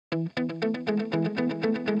Ladies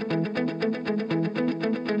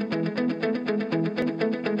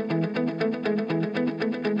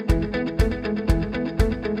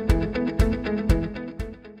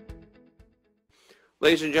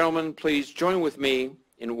and gentlemen, please join with me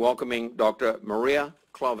in welcoming Dr. Maria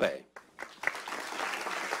Klawe.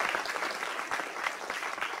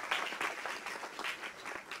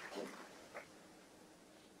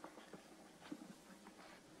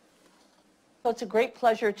 So it's a great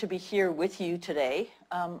pleasure to be here with you today.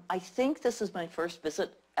 I think this is my first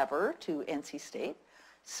visit ever to NC State.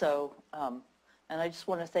 So, and I just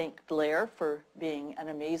want to thank Blair for being an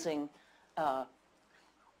amazing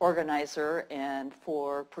organizer and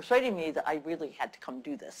for persuading me that I really had to come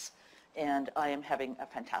do this. And I am having a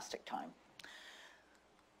fantastic time.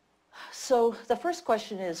 So the first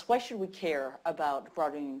question is, why should we care about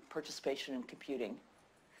broadening participation in computing?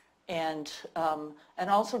 And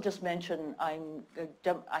also just mention, I've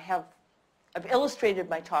illustrated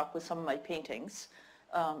my talk with some of my paintings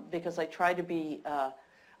because I try to be,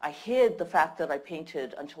 I hid the fact that I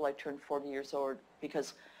painted until I turned 40 years old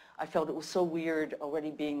because I felt it was so weird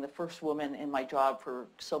already being the first woman in my job for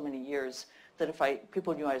so many years that if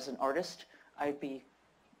people knew I was an artist, I'd be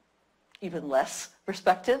even less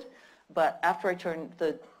respected. But after I turned,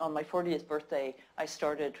 on my 40th birthday, I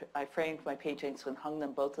framed my paintings and hung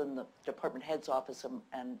them both in the department head's office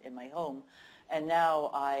and in my home. And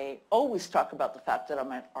now I always talk about the fact that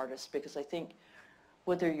I'm an artist because I think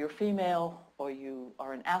whether you're female or you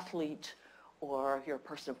are an athlete or you're a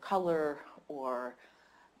person of color or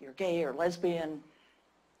you're gay or lesbian,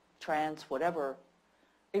 trans, whatever,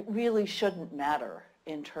 it really shouldn't matter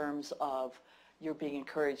in terms of you're being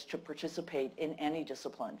encouraged to participate in any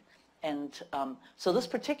discipline. And so this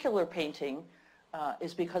particular painting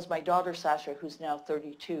is because my daughter Sasha, who's now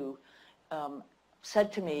 32,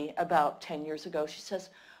 said to me about 10 years ago, she says,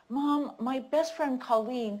 "Mom, my best friend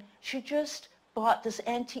Colleen, she just bought this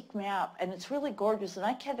antique map and it's really gorgeous and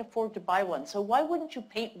I can't afford to buy one, so why wouldn't you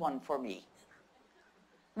paint one for me?"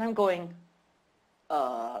 And I'm going,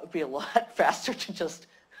 it'd be a lot faster to just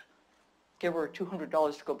give her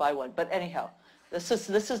 $200 to go buy one. But anyhow, this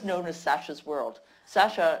is known as Sasha's World.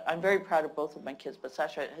 Sasha, I'm very proud of both of my kids, but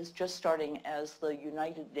Sasha is just starting as the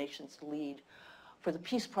United Nations lead for the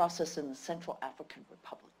peace process in the Central African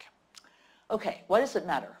Republic. Okay, why does it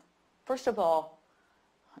matter? First of all,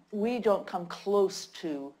 we don't come close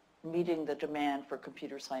to meeting the demand for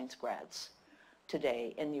computer science grads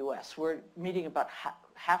today in the US. We're meeting about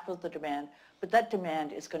half of the demand, but that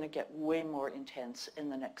demand is going to get way more intense in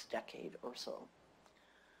the next decade or so.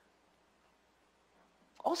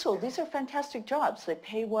 Also, these are fantastic jobs. They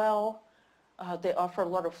pay well. They offer a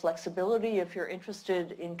lot of flexibility if you're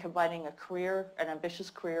interested in combining a career, an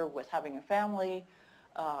ambitious career, with having a family.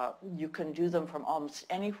 You can do them from almost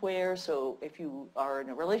anywhere. So if you are in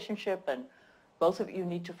a relationship and both of you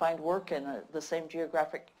need to find work in the same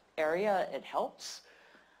geographic area, it helps.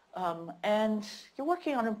 And you're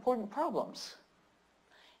working on important problems,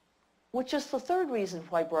 which is the third reason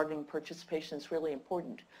why broadening participation is really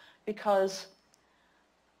important, because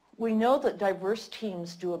we know that diverse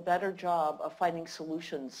teams do a better job of finding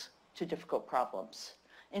solutions to difficult problems.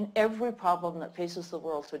 In every problem that faces the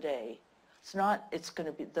world today, they're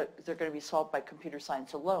going to be solved by computer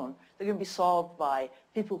science alone. They're going to be solved by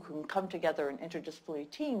people who can come together in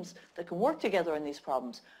interdisciplinary teams that can work together on these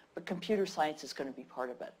problems, but computer science is going to be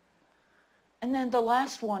part of it. And then the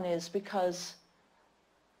last one is because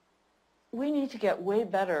we need to get way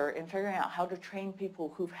better in figuring out how to train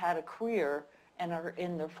people who've had a career and are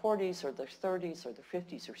in their 40s or their 30s or their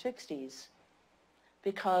 50s or 60s,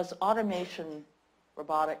 because automation,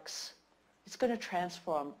 robotics, it's going to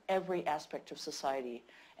transform every aspect of society.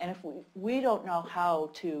 And if we don't know how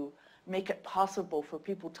to make it possible for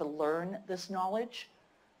people to learn this knowledge,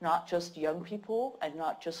 not just young people and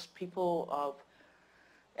not just people of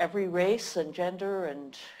every race and gender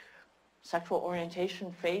and sexual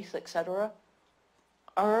orientation, faith, etc.,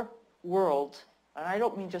 our world, and I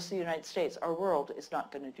don't mean just the United States, our world is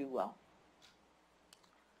not going to do well.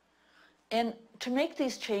 And to make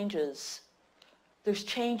these changes, there's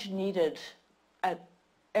change needed at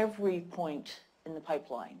every point in the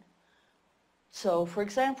pipeline. So for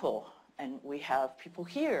example, and we have people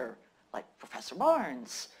here like Professor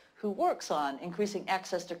Barnes, who works on increasing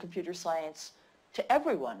access to computer science to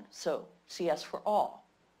everyone, so CS for all.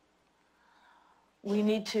 We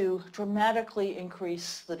need to dramatically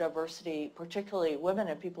increase the diversity, particularly women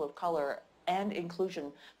and people of color, and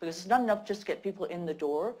inclusion, because it's not enough just to get people in the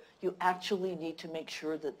door. You actually need to make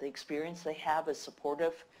sure that the experience they have is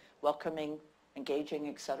supportive, welcoming, engaging,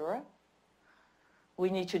 etc. We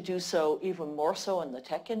need to do so even more so in the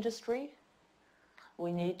tech industry.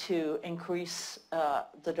 We need to increase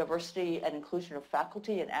the diversity and inclusion of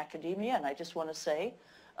faculty in academia, and I just want to say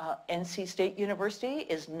NC State University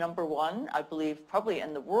is #1, I believe, probably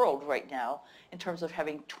in the world right now in terms of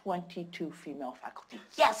having 22 female faculty.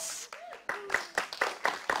 Yes!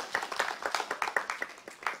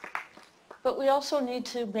 But we also need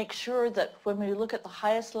to make sure that when we look at the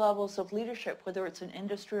highest levels of leadership, whether it's in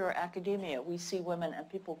industry or academia, we see women and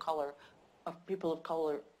people of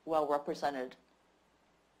color well represented.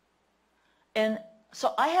 And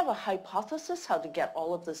so I have a hypothesis how to get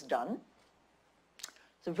all of this done.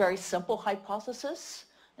 It's a very simple hypothesis,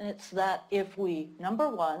 and it's that if we,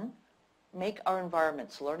 #1, make our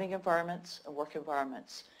environments, learning environments and work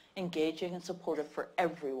environments, engaging and supportive for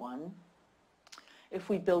everyone, if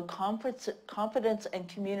we build confidence and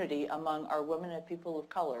community among our women and people of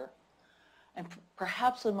color, and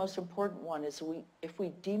perhaps the most important one is if we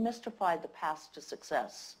demystify the path to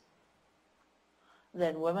success,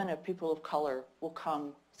 then women and people of color will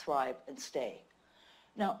come, thrive, and stay.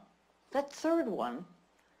 Now, that third one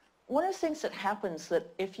of the things that happens that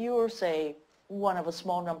if you are, say, one of a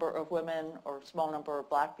small number of women or a small number of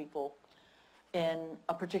black people in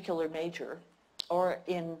a particular major or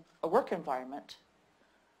in a work environment,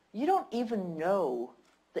 you don't even know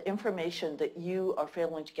the information that you are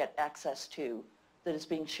failing to get access to that is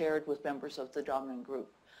being shared with members of the dominant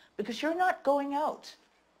group because you're not going out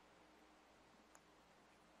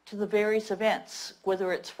to the various events,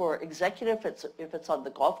 whether it's for executive, if it's on the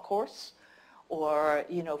golf course, or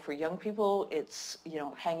for young people, it's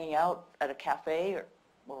hanging out at a cafe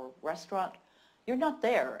or restaurant. You're not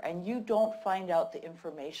there, and you don't find out the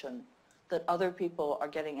information that other people are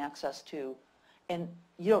getting access to, and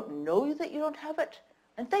you don't know that you don't have it,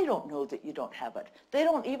 and they don't know that you don't have it. They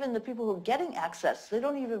don't even, the people who are getting access, they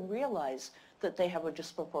don't even realize that they have a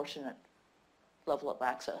disproportionate level of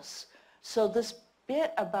access. So this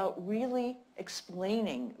bit about really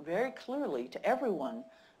explaining very clearly to everyone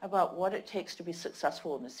about what it takes to be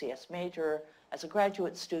successful in the CS major, as a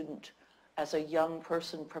graduate student, as a young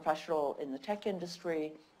person, professional in the tech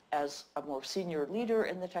industry, as a more senior leader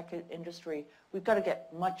in the tech industry, we've got to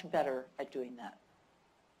get much better at doing that.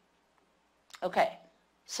 Okay,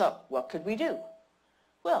 so what could we do?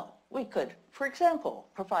 Well, we could, for example,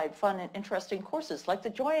 provide fun and interesting courses like the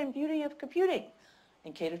joy and beauty of computing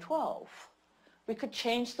in K-12. We could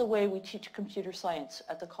change the way we teach computer science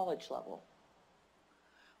at the college level.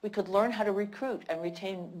 We could learn how to recruit and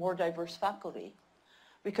retain more diverse faculty.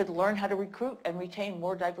 We could learn how to recruit and retain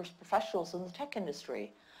more diverse professionals in the tech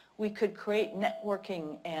industry. We could create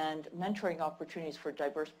networking and mentoring opportunities for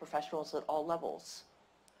diverse professionals at all levels.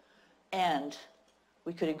 And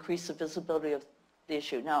we could increase the visibility of the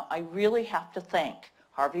issue. Now, I really have to thank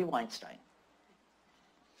Harvey Weinstein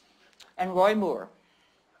and Roy Moore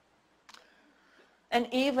and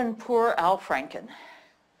even poor Al Franken,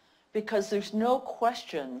 because there's no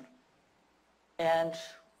question, and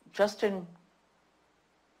Justin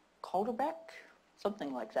Calderbeck,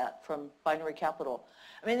 something like that, from Binary Capital.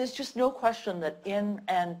 I mean, there's just no question that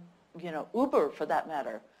and Uber for that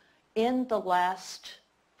matter, in the last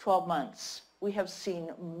 12 months, we have seen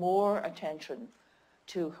more attention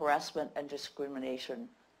to harassment and discrimination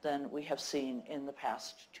than we have seen in the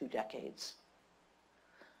past 2 decades.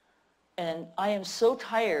 And I am so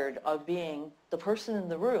tired of being the person in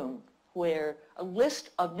the room where a list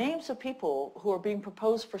of names of people who are being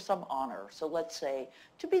proposed for some honor, so let's say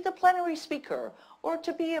to be the plenary speaker or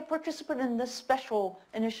to be a participant in this special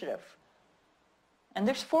initiative. And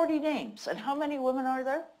there's 40 names, and how many women are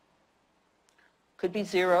there? Could be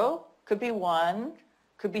 0, could be 1,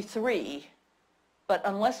 could be 3, but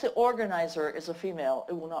unless the organizer is a female,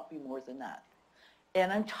 it will not be more than that.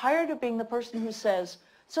 And I'm tired of being the person who says,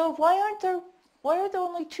 so why are there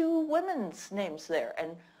only 2 women's names there?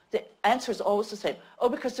 And the answer is always the same. Oh,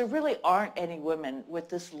 because there really aren't any women with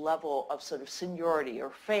this level of sort of seniority or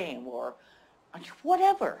fame or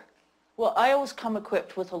whatever. Well, I always come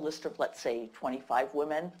equipped with a list of, let's say, 25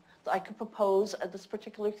 women that I could propose at this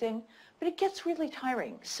particular thing, but it gets really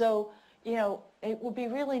tiring. So, it would be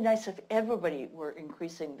really nice if everybody were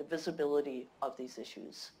increasing the visibility of these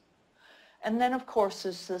issues. And then, of course,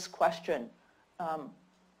 there's this question,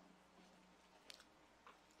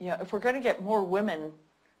 if we're going to get more women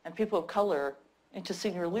and people of color into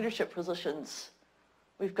senior leadership positions,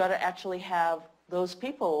 we've got to actually have those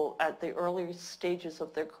people at the early stages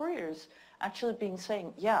of their careers actually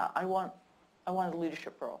saying, yeah, I want a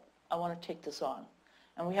leadership role. I want to take this on.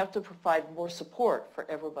 And we have to provide more support for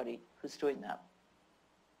everybody who's doing that.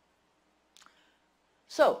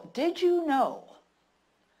 So, did you know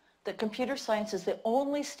that computer science is the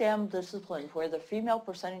only STEM discipline where the female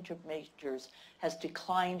percentage of majors has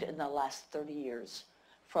declined in the last 30 years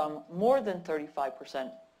from more than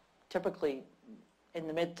 35%, typically in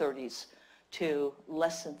the mid-30s, to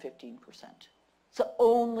less than 15%. It's the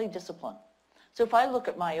only discipline. So if I look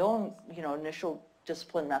at my own, initial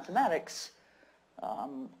discipline, mathematics,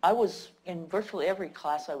 I was in virtually every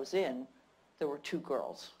class I was in, there were 2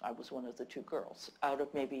 girls. I was one of the 2 girls out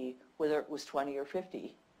of maybe whether it was 20 or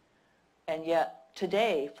 50. And yet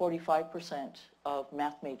today, 45% of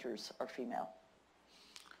math majors are female.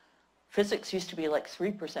 Physics used to be like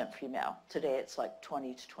 3% female. Today it's like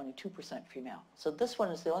 20 to 22% female. So this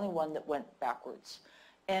one is the only one that went backwards.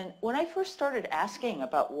 And when I first started asking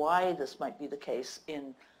about why this might be the case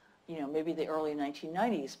in, maybe the early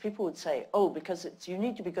 1990s, people would say, oh, because you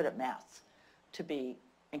need to be good at math to be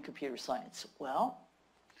in computer science. Well,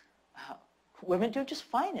 women do just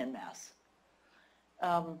fine in math.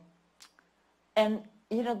 And,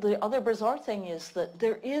 the other bizarre thing is that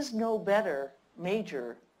there is no better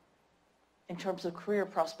major in terms of career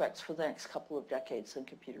prospects for the next couple of decades than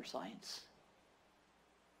computer science.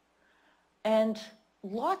 And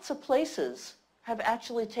lots of places have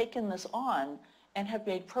actually taken this on and have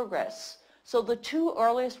made progress. So the 2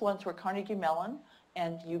 earliest ones were Carnegie Mellon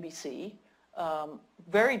and UBC.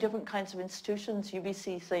 Very different kinds of institutions.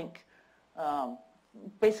 UBC, think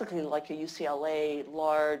basically like a UCLA,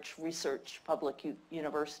 large research public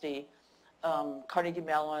university. Carnegie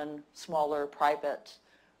Mellon, smaller, private.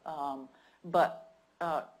 But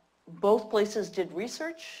both places did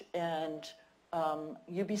research, and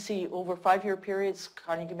UBC over 5-year periods,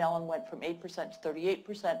 Carnegie Mellon went from 8% to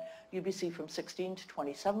 38%, UBC from 16 to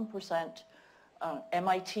 27%.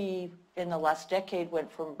 MIT in the last decade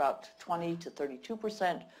went from about 20 to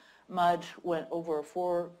 32%. MUD went over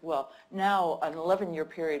now an 11-year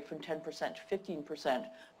period from 10% to 15%,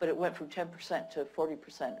 but it went from 10% to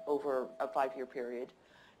 40% over a 5-year period.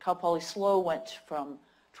 Cal Poly SLO went from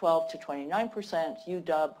 12 to 29%,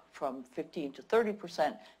 UW from 15 to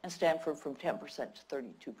 30%, and Stanford from 10% to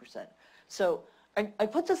 32%. So I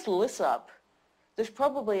put this list up. There's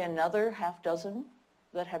probably another half dozen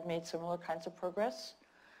that have made similar kinds of progress.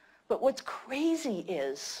 But what's crazy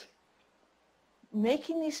is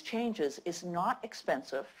making these changes is not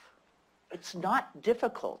expensive. It's not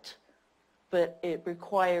difficult, but it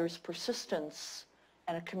requires persistence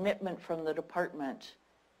and a commitment from the department.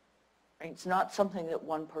 It's not something that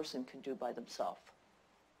one person can do by themselves.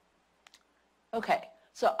 Okay,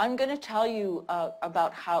 so I'm going to tell you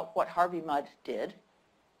about what Harvey Mudd did.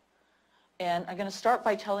 And I'm going to start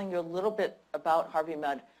by telling you a little bit about Harvey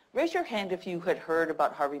Mudd. Raise your hand if you had heard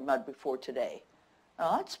about Harvey Mudd before today.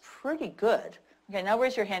 Oh, that's pretty good. Okay, now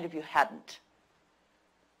raise your hand if you hadn't.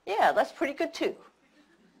 Yeah, that's pretty good too.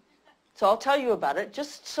 So I'll tell you about it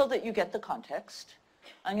just so that you get the context.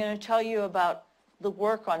 I'm going to tell you about the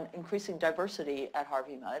work on increasing diversity at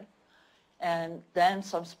Harvey Mudd, and then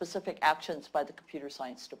some specific actions by the computer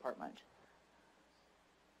science department.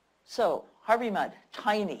 So Harvey Mudd,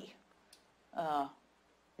 tiny. I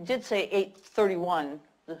did say 831,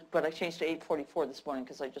 but I changed to 844 this morning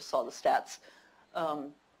because I just saw the stats.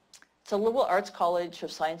 It's a liberal arts college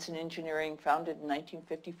of science and engineering founded in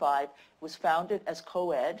 1955. It was founded as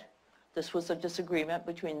co-ed. This was a disagreement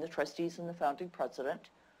between the trustees and the founding president.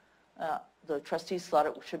 The trustees thought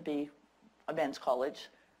it should be a men's college,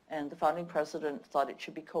 and the founding president thought it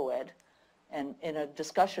should be co-ed. And in a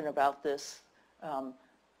discussion about this,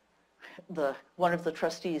 one of the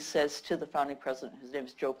trustees says to the founding president, his name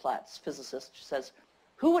is Joe Platts, physicist, says,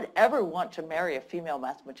 "Who would ever want to marry a female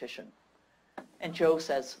mathematician?" And Joe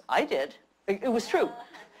says, "I did." It was true.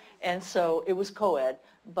 And so it was co-ed,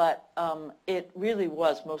 but it really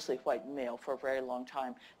was mostly white and male for a very long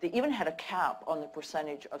time. They even had a cap on the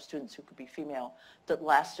percentage of students who could be female that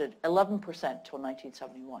lasted 11% till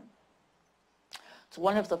 1971. It's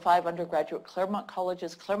one of the 5 undergraduate Claremont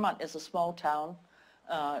colleges. Claremont is a small town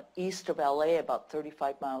east of LA, about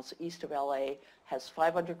 35 miles east of LA, has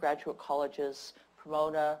 5 undergraduate colleges,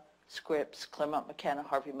 Pomona, Scripps, Claremont McKenna,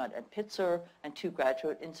 Harvey Mudd, and Pitzer, and 2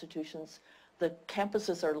 graduate institutions. The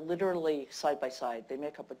campuses are literally side by side. They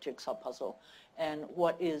make up a jigsaw puzzle. And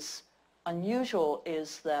what is unusual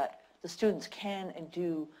is that the students can and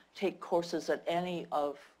do take courses at any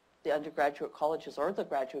of the undergraduate colleges or the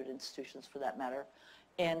graduate institutions for that matter.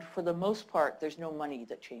 And for the most part, there's no money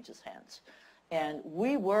that changes hands. And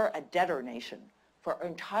we were a debtor nation for our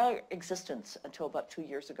entire existence until about 2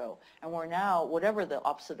 years ago. And we're now, whatever the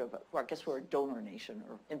opposite of it, I guess we're a donor nation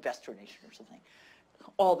or investor nation or something,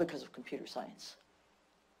 all because of computer science.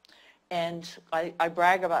 And I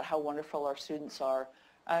brag about how wonderful our students are.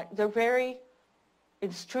 They're very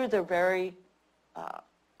it's true they're very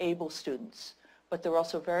able students, but they're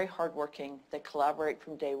also very hardworking. They collaborate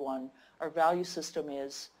from day one. Our value system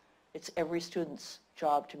is it's every student's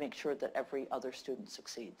job to make sure that every other student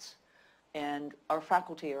succeeds. And our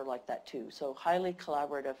faculty are like that too. So highly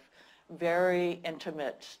collaborative, very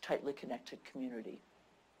intimate, tightly connected community.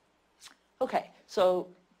 Okay, so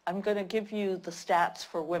I'm going to give you the stats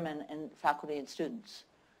for women and faculty and students.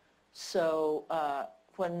 So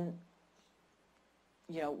when,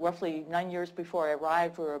 roughly 9 years before I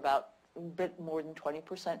arrived, we were about a bit more than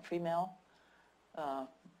 20% female.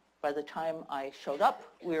 By the time I showed up,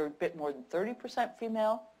 we were a bit more than 30%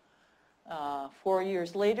 female. 4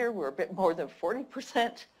 years later, we're a bit more than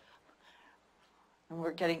 40%. And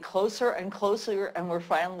we're getting closer and closer, and we're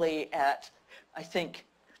finally at, I think,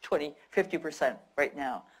 50% right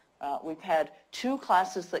now. We've had 2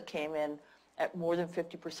 classes that came in at more than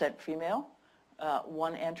 50% female.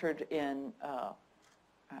 One entered in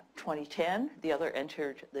 2010, the other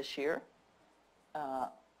entered this year.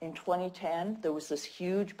 In 2010, there was this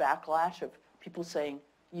huge backlash of people saying,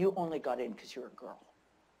 you only got in because you're a girl.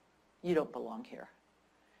 You don't belong here.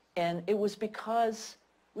 And it was because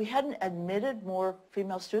we hadn't admitted more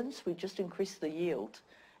female students, we just increased the yield.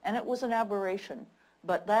 And it was an aberration.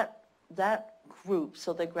 But that group,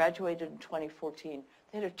 so they graduated in 2014,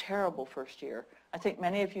 they had a terrible first year. I think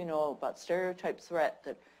many of you know about stereotype threat,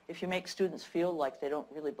 that if you make students feel like they don't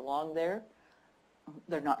really belong there,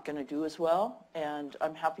 they're not going to do as well. And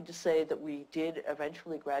I'm happy to say that we did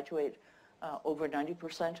eventually graduate over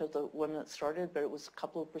 90% of the women that started, but it was a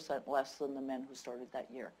couple of percent less than the men who started that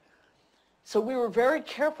year. So we were very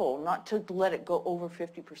careful not to let it go over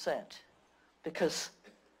 50% because,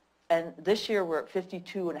 and this year we're at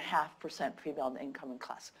 52.5% female in the incoming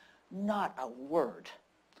class. Not a word.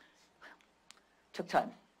 Took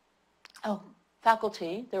time. Oh,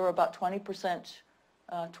 faculty, there were about 20%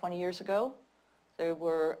 20 years ago. There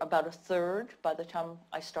were about a third by the time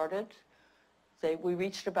I started. We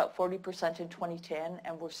reached about 40% in 2010,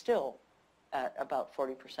 and we're still at about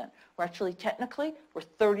 40%. We're actually, technically, we're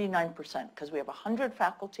 39% because we have 100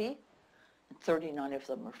 faculty, and 39 of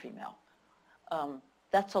them are female.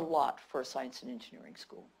 That's a lot for a science and engineering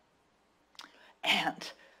school.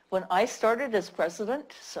 And when I started as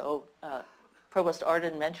president, so Provost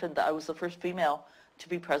Arden mentioned that I was the first female to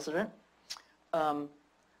be president.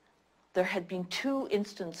 There had been 2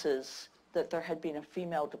 instances that there had been a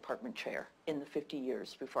female department chair in the 50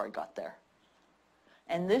 years before I got there.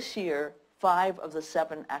 And this year, 5 of the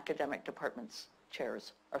 7 academic departments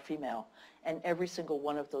chairs are female, and every single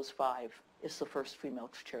one of those 5 is the first female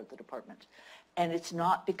to chair the department. And it's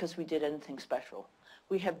not because we did anything special.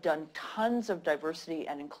 We have done tons of diversity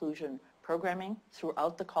and inclusion programming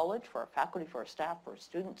throughout the college for our faculty, for our staff, for our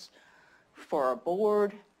students, for our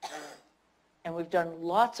board. And we've done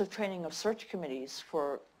lots of training of search committees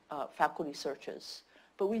for faculty searches.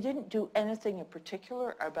 But we didn't do anything in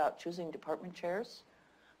particular about choosing department chairs.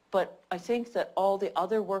 But I think that all the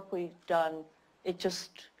other work we've done, it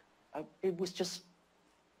was just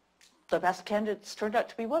the best candidates turned out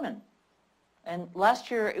to be women. And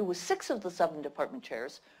last year it was 6 of the 7 department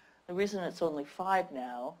chairs. The reason it's only 5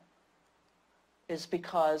 now is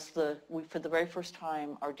because for the very first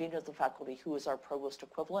time, our dean of the faculty, who is our provost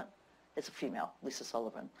equivalent, is a female, Lisa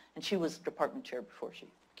Sullivan, and she was department chair before she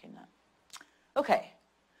became that. Okay.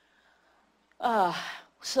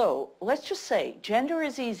 So let's just say gender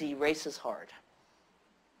is easy, race is hard.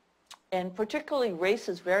 And particularly race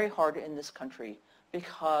is very hard in this country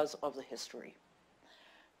because of the history.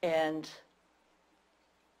 And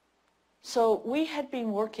so we had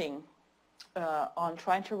been working on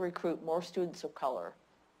trying to recruit more students of color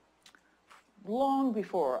long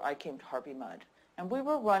before I came to Harvey Mudd. And we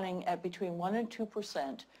were running at between 1% and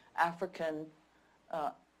 2% African,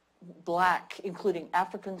 black, including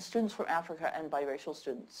African students from Africa and biracial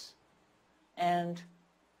students. And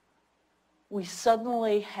we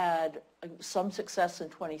suddenly had some success in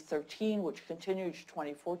 2013, which continued to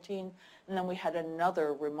 2014, and then we had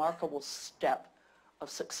another remarkable step of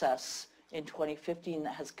success in 2015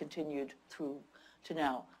 that has continued through to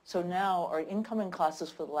now. So now our incoming classes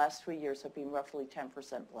for the last 3 years have been roughly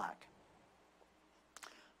 10% black.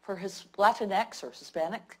 For Latinx or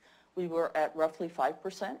Hispanic, we were at roughly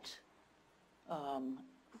 5%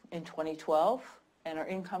 in 2012, and our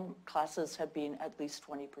income classes have been at least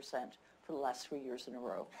 20% for the last 3 years in a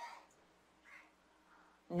row.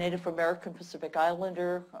 Native American Pacific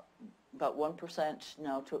Islander, about 1%,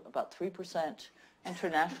 now to about 3%.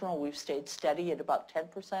 International, we've stayed steady at about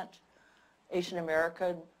 10%. Asian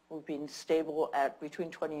American, we've been stable at between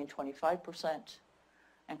 20 and 25%.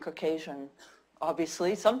 And Caucasian,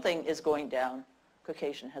 obviously something is going down,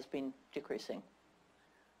 Caucasian has been decreasing.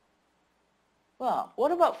 Well,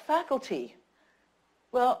 what about faculty?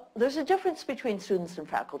 Well, there's a difference between students and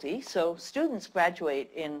faculty. So students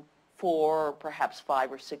graduate in 4, perhaps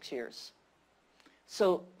 5 or 6 years.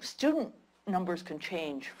 So student numbers can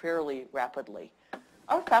change fairly rapidly.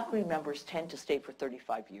 Our faculty members tend to stay for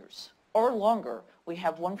 35 years or longer. We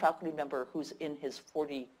have one faculty member who's in his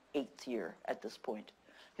 48th year at this point.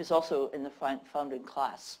 He's also in the founding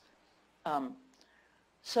class.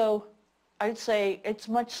 So I'd say it's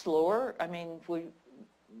much slower. I mean,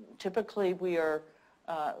 typically we are,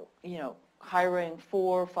 hiring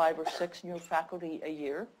 4, 5, or 6 new faculty a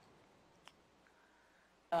year.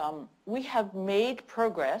 We have made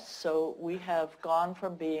progress, so we have gone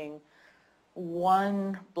from being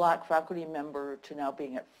 1 black faculty member to now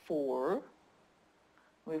being at 4.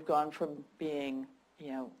 We've gone from being,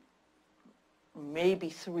 maybe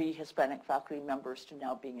 3 Hispanic faculty members to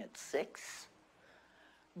now being at 6.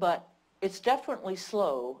 But it's definitely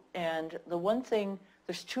slow, and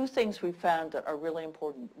there's 2 things we've found that are really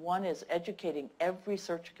important. One is educating every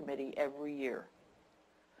search committee every year.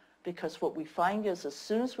 Because what we find is as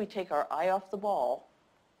soon as we take our eye off the ball,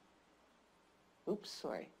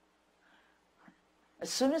 as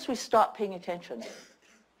soon as we stop paying attention,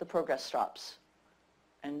 the progress stops.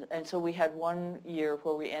 And so we had one year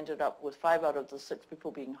where we ended up with 5 out of the 6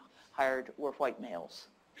 people being hired were white males.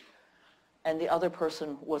 And the other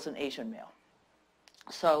person was an Asian male.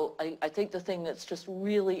 So I think the thing that's just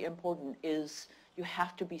really important is you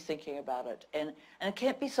have to be thinking about it. And it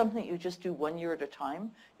can't be something you just do 1 year at a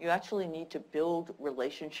time. You actually need to build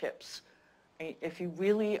relationships. If you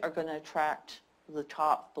really are going to attract the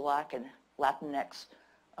top Black and Latinx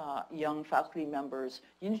young faculty members,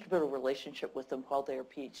 you need to build a relationship with them while they are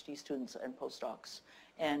PhD students and postdocs.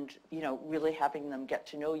 And really having them get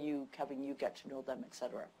to know you, having you get to know them, et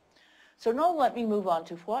cetera. So now let me move on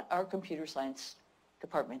to what our computer science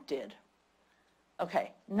department did.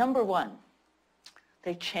 Okay, number 1,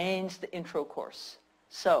 they changed the intro course.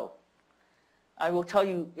 So I will tell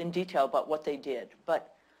you in detail about what they did,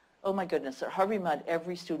 but oh my goodness, at Harvey Mudd,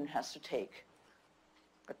 every student has to take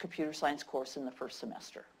a computer science course in the first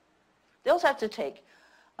semester. They also have to take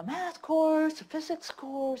a math course, a physics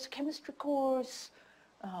course, a chemistry course,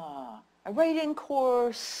 a writing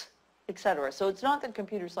course, etc. So it's not that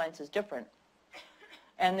computer science is different.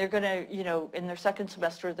 And they're going to, in their second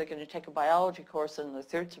semester, they're going to take a biology course, and in the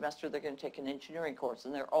third semester, they're going to take an engineering course,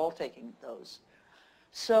 and they're all taking those.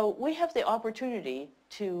 So we have the opportunity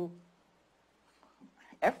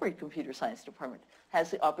every computer science department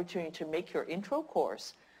has the opportunity to make your intro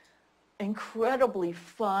course incredibly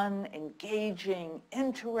fun, engaging,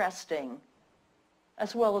 interesting,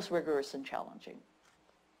 as well as rigorous and challenging.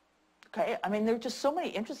 Okay, I mean, there are just so many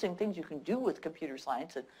interesting things you can do with computer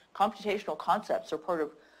science, and computational concepts are part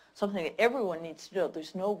of something that everyone needs to know.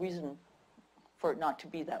 There's no reason for it not to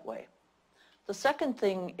be that way. The second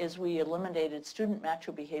thing is we eliminated student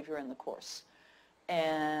macho behavior in the course.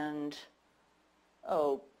 And,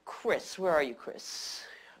 oh, Chris, where are you, Chris?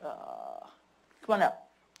 Come on up.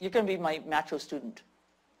 You're going to be my macho student.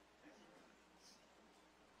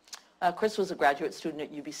 Chris was a graduate student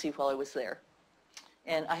at UBC while I was there.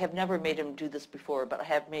 And I have never made him do this before, but I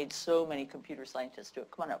have made so many computer scientists do it.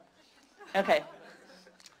 Come on up. Okay.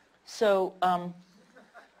 So,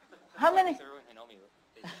 how many?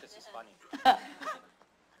 This is funny.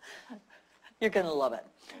 You're going to love it.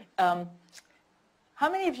 How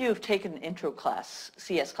many of you have taken an intro class,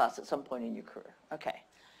 CS class at some point in your career? Okay.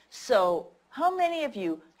 So, how many of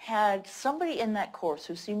you had somebody in that course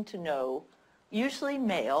who seemed to know, usually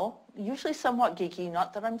male, usually somewhat geeky,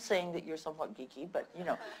 not that I'm saying that you're somewhat geeky, but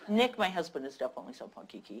Nick, my husband, is definitely somewhat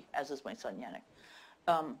geeky, as is my son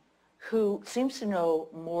Yannick, who seems to know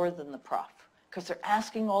more than the prof, because they're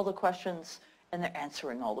asking all the questions and they're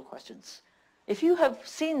answering all the questions. If you have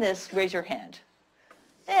seen this, raise your hand.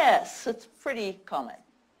 Yes, it's pretty common.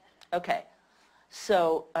 Okay,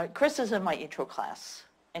 so Chris is in my intro class,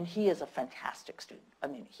 and he is a fantastic student. I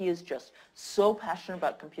mean, he is just so passionate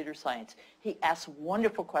about computer science. He asks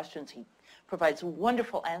wonderful questions. He provides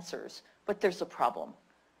wonderful answers. But there's a problem,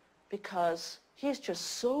 because he's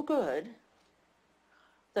just so good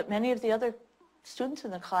that many of the other students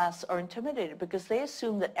in the class are intimidated because they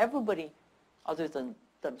assume that everybody, other than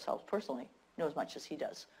themselves personally, knows as much as he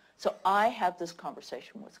does. So I have this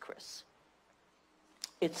conversation with Chris.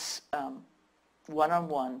 It's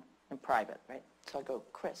one-on-one in private, right? So I go,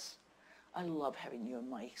 Chris, I love having you in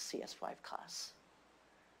my CS5 class.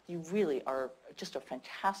 You really are just a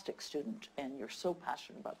fantastic student, and you're so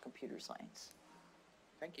passionate about computer science.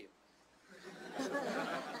 Thank you.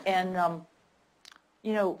 And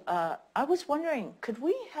I was wondering,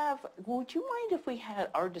 would you mind if we had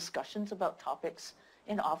our discussions about topics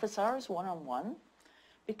in office hours one-on-one?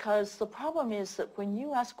 Because the problem is that when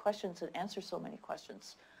you ask questions and answer so many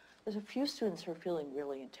questions, there's a few students who are feeling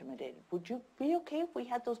really intimidated. Would you be okay if we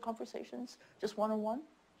had those conversations just one-on-one?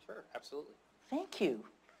 Sure, absolutely. Thank you.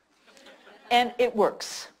 And it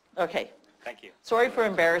works. Okay. Thank you. Sorry for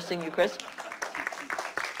embarrassing you, Chris.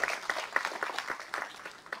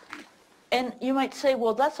 And you might say,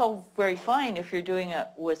 well, that's all very fine if you're doing it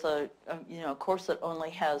with a course that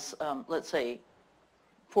only has, let's say,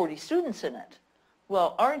 40 students in it.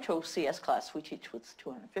 Well, our intro CS class we teach with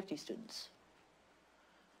 250 students.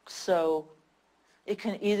 So it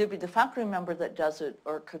can either be the faculty member that does it,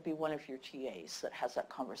 or it could be one of your TAs that has that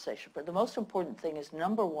conversation. But the most important thing is,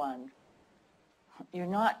 number one,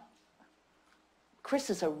 Chris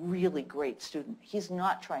is a really great student. He's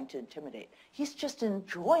not trying to intimidate. He's just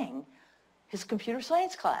enjoying his computer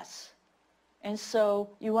science class. And so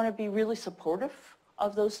you want to be really supportive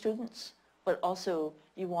of those students, but also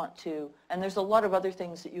you want to, and there's a lot of other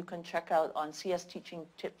things that you can check out on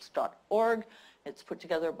csteachingtips.org. It's put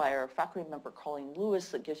together by our faculty member, Colleen Lewis,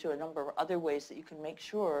 that gives you a number of other ways that you can make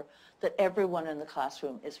sure that everyone in the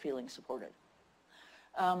classroom is feeling supported.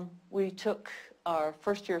 We took our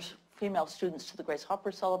first year female students to the Grace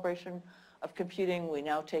Hopper celebration of computing. We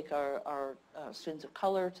now take our students of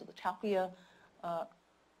color to the Tapia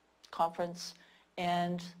conference.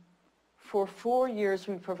 And for 4 years,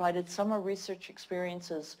 we provided summer research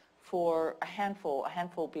experiences for a handful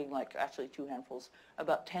being like actually 2 handfuls,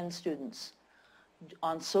 about 10 students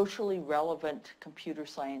on socially relevant computer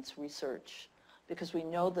science research, because we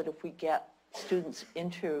know that if we get students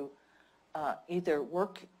into either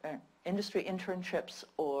industry internships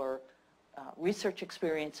or research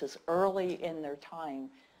experiences early in their time,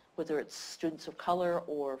 whether it's students of color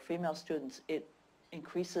or female students, it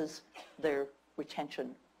increases their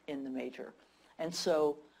retention in the major. And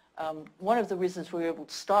so one of the reasons we were able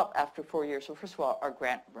to stop after 4 years, well, first of all, our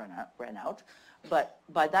grant ran out, but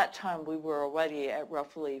by that time we were already at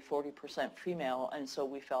roughly 40% female, and so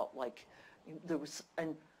we felt like there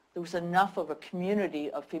was enough of a community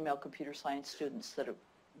of female computer science students that it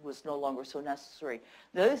was no longer so necessary.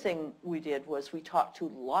 The other thing we did was we talked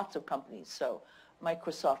to lots of companies, so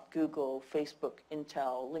Microsoft, Google, Facebook,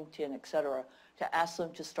 Intel, LinkedIn, et cetera, to ask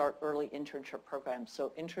them to start early internship programs.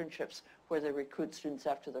 So internships where they recruit students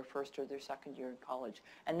after their first or their second year in college.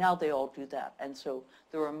 And now they all do that. And so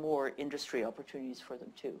there are more industry opportunities for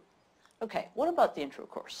them too. Okay, what about the intro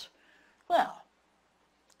course? Well,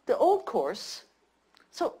 the old course,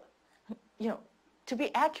 so, to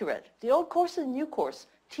be accurate, the old course and the new course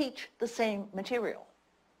teach the same material.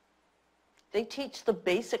 They teach the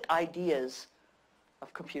basic ideas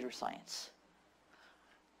of computer science.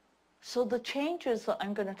 So the changes that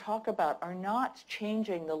I'm going to talk about are not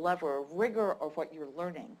changing the level of rigor of what you're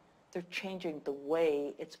learning. They're changing the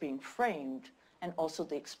way it's being framed and also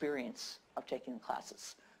the experience of taking the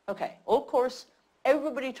classes. Okay, old course,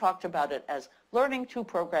 everybody talked about it as learning to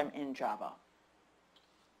program in Java.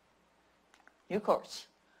 New course,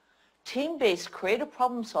 team-based creative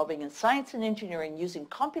problem solving in science and engineering using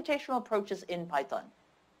computational approaches in Python.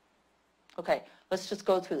 Okay, let's just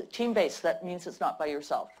go through the team-based. That means it's not by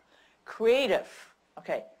yourself. Creative.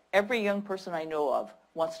 Okay, every young person I know of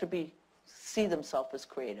wants to see themselves as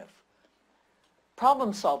creative.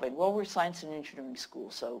 Problem solving. Well, we're science and engineering school,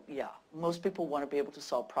 so yeah, most people want to be able to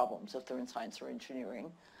solve problems if they're in science or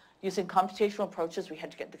engineering. Using computational approaches, we had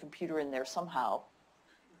to get the computer in there somehow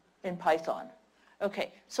in Python.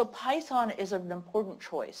 Okay, so Python is an important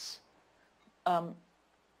choice.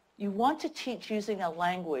 You want to teach using a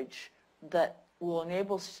language that will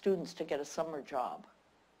enable students to get a summer job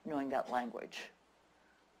knowing that language.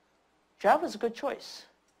 Java is a good choice.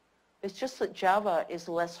 It's just that Java is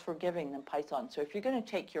less forgiving than Python. So if you're going to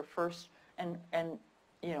take your first,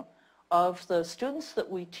 of the students that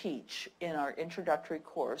we teach in our introductory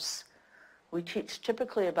course, we teach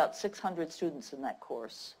typically about 600 students in that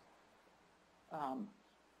course.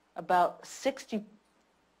 About 60%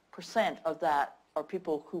 of that are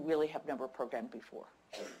people who really have never programmed before.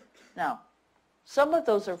 Now, some of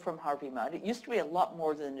those are from Harvey Mudd. It used to be a lot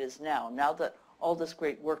more than it is now. Now that all this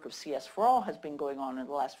great work of CS for All has been going on in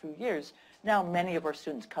the last few years, now many of our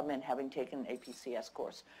students come in having taken an APCS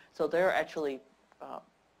course. So they're actually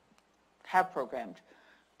have programmed.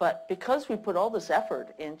 But because we put all this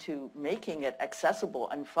effort into making it accessible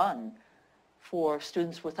and fun for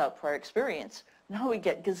students without prior experience, now we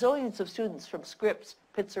get gazillions of students from Scripps,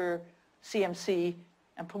 Pitzer, CMC,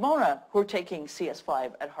 and Pomona who are taking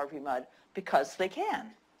CS5 at Harvey Mudd because they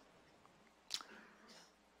can.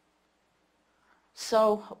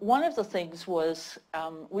 So one of the things was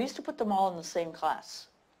we used to put them all in the same class.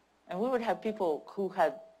 And we would have people who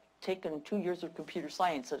had taken 2 years of computer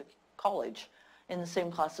science at a college in the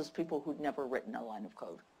same class as people who'd never written a line of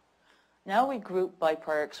code. Now we group by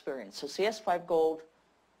prior experience. So CS5 Gold,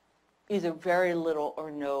 either very little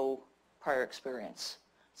or no prior experience.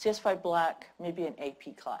 CS5 Black, maybe an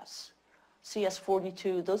AP class.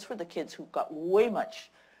 CS42, those were the kids who got way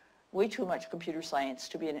too much computer science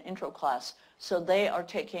to be in an intro class. So they are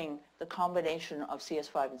taking the combination of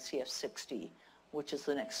CS5 and CS60, which is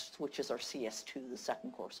our CS2, the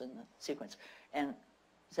second course in the sequence. And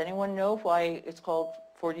does anyone know why it's called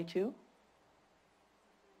 42?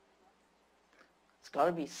 It's got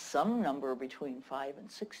to be some number between 5 and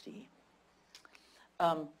 60.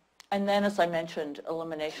 And then, as I mentioned,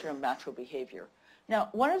 elimination of natural behavior. Now,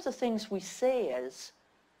 one of the things we say is,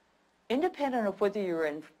 independent of whether you're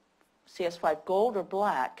in CS5 Gold or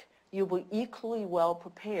Black, you'll be equally well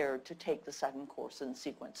prepared to take the second course in the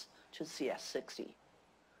sequence, to CS60.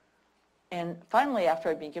 And finally, after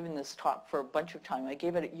I'd been giving this talk for a bunch of time, I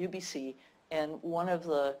gave it at UBC, and one of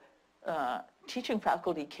the teaching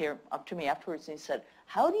faculty came up to me afterwards and he said,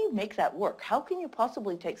 how do you make that work? How can you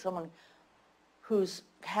possibly take someone who's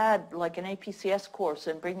had like an APCS course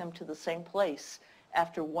and bring them to the same place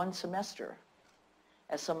after one semester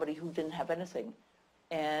as somebody who didn't have anything?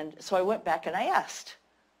 And so I went back and I asked,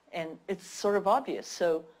 and it's sort of obvious.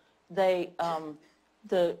 So they,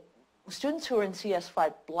 the students who are in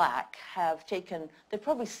CS5 Black they've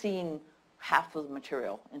probably seen half of the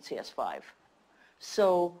material in CS5.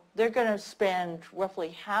 So they're going to spend roughly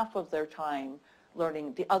half of their time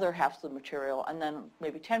learning the other half of the material and then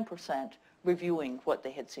maybe 10% reviewing what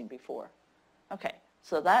they had seen before. Okay,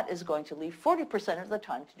 so that is going to leave 40% of the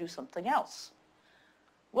time to do something else.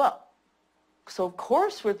 Well, so of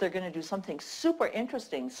course they're going to do something super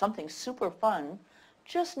interesting, something super fun,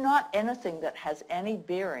 just not anything that has any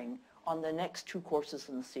bearing on the next 2 courses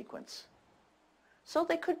in the sequence. So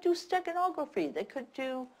they could do steganography, they could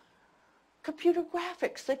do computer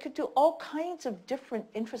graphics, they could do all kinds of different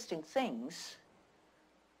interesting things.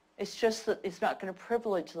 It's just that it's not going to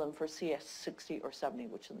privilege them for CS 60 or 70,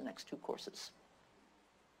 which are the next 2 courses.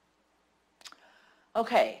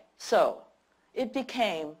 Okay, so it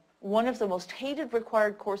became one of the most hated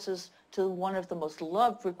required courses to one of the most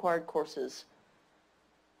loved required courses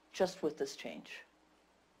just with this change.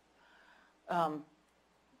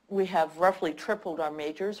 We have roughly tripled our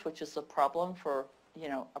majors, which is a problem for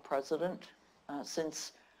a president,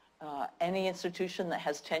 since any institution that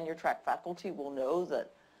has tenure track faculty will know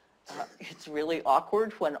that it's really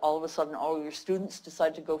awkward when all of a sudden all your students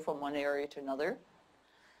decide to go from one area to another.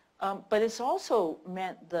 But it's also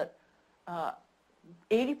meant that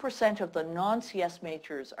 80% of the non-CS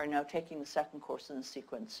majors are now taking the second course in the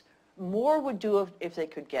sequence. More would do if they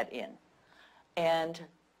could get in. And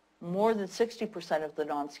more than 60% of the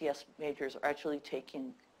non-CS majors are actually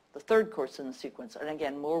taking the third course in the sequence. And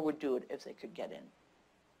again, more would do it if they could get in.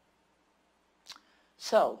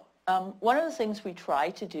 So one of the things we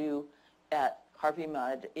try to do at Harvey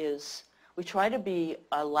Mudd is we try to be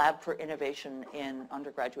a lab for innovation in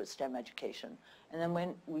undergraduate STEM education. And then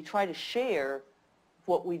when we try to share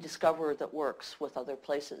what we discover that works with other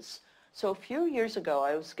places. So a few years ago,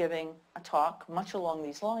 I was giving a talk much along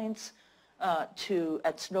these lines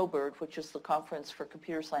at Snowbird, which is the conference for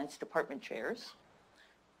computer science department chairs.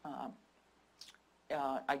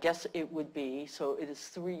 I guess it would be, so it is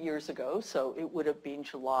 3 years ago, so it would have been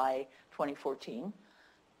July 2014.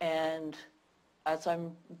 And as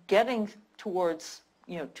I'm getting towards,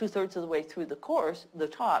 2/3 of the way through the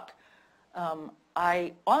talk,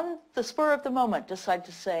 I, on the spur of the moment, decide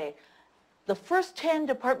to say, the first 10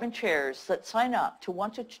 department chairs that sign up to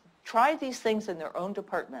want to try these things in their own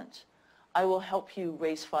department, I will help you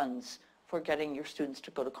raise funds for getting your students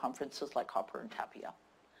to go to conferences like Hopper and Tapia.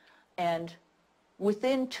 And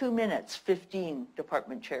within 2 minutes, 15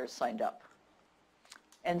 department chairs signed up.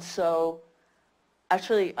 And so,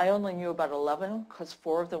 actually, I only knew about 11 because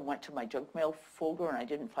 4 of them went to my junk mail folder and I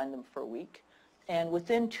didn't find them for a week. And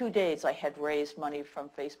within 2 days, I had raised money from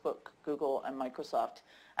Facebook, Google, and Microsoft.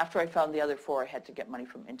 After I found the other 4, I had to get money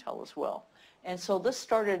from Intel as well. And so this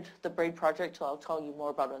started the BRAID project, I'll tell you more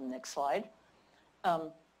about it on the next slide.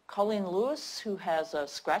 Colleen Lewis, who has a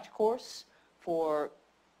Scratch course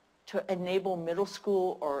to enable middle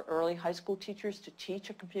school or early high school teachers to teach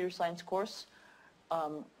a computer science course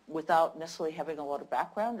without necessarily having a lot of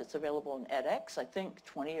background. It's available in edX. I think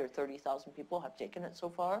 20 or 30,000 people have taken it so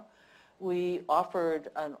far. We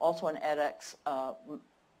offered also an edX,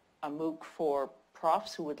 a MOOC for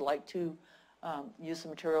profs who would like to use the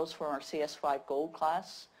materials from our CS5 Gold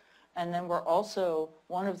class. And then we're also,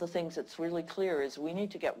 one of the things that's really clear is we need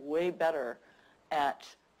to get way better at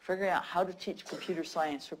figuring out how to teach computer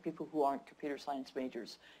science for people who aren't computer science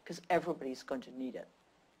majors, because everybody's going to need it.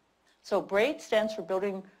 So BRAID stands for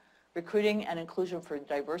Building Recruiting and Inclusion for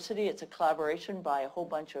Diversity. It's a collaboration by a whole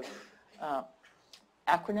bunch of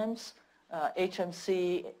acronyms,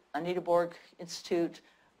 HMC, Anita Borg Institute,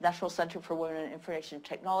 National Center for Women in Information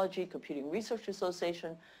Technology, Computing Research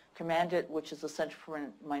Association, COMMANDIT, which is the Center for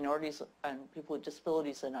Minorities and People with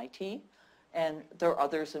Disabilities in IT, and there are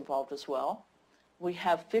others involved as well. We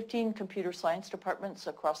have 15 computer science departments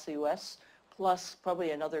across the U.S., plus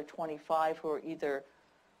probably another 25 who are either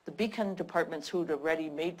the beacon departments who had already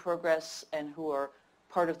made progress and who are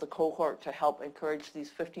part of the cohort to help encourage these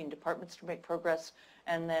 15 departments to make progress.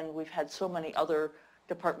 And then we've had so many other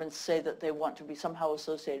departments say that they want to be somehow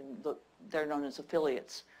associated. They're known as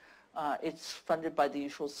affiliates. It's funded by the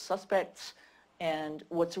usual suspects. And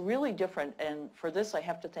what's really different, and for this I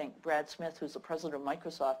have to thank Brad Smith, who's the president of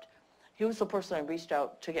Microsoft. He was the person I reached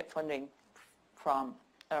out to get funding from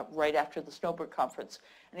right after the Snowbird conference.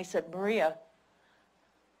 And he said, Maria,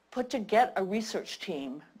 get a research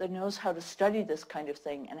team that knows how to study this kind of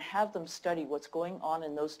thing and have them study what's going on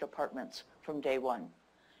in those departments from day one.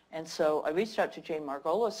 And so I reached out to Jane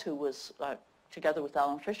Margolis, who was together with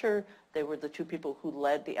Alan Fisher. They were the two people who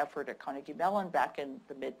led the effort at Carnegie Mellon back in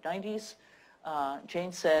the mid-90s.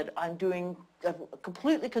 Jane said, I'm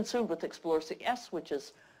completely consumed with Explore CS, which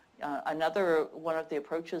is another one of the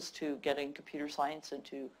approaches to getting computer science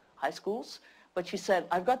into high schools. But she said,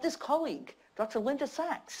 I've got this colleague, Dr. Linda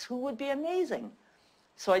Sachs, who would be amazing.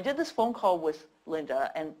 So I did this phone call with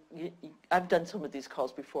Linda, and I've done some of these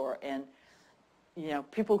calls before, and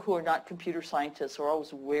people who are not computer scientists are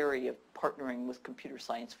always wary of partnering with computer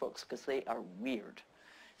science folks because they are weird.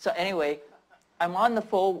 So anyway, I'm on the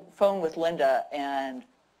phone with Linda, and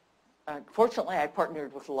fortunately I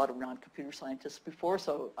partnered with a lot of non-computer scientists before,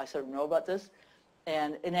 so I sort of know about this.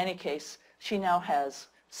 And in any case, she now has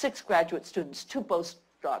 6 graduate students, 2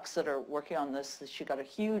 postdocs that are working on this. She got a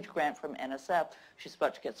huge grant from NSF. She's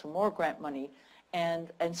about to get some more grant money.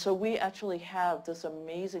 And so we actually have this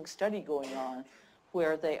amazing study going on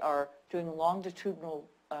where they are doing longitudinal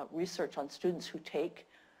research on students who take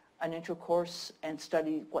an intro course and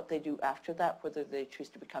study what they do after that, whether they choose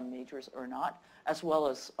to become majors or not, as well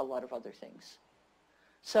as a lot of other things.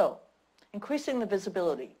 So, increasing the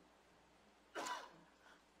visibility.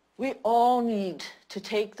 We all need to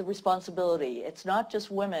take the responsibility. It's not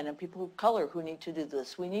just women and people of color who need to do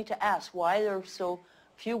this. We need to ask why there are so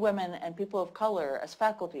few women and people of color as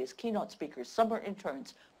faculty, as keynote speakers, summer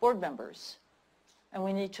interns, board members. And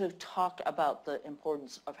we need to talk about the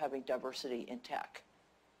importance of having diversity in tech.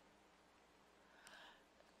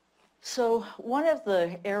 So one of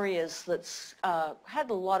the areas that's had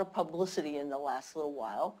a lot of publicity in the last little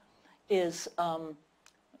while is,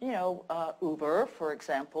 Uber, for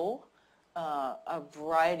example, a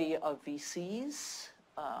variety of VCs.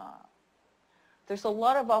 There's a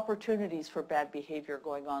lot of opportunities for bad behavior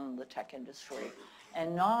going on in the tech industry,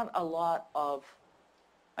 and not a lot of,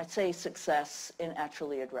 I'd say, success in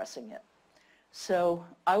actually addressing it. So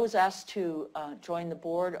I was asked to join the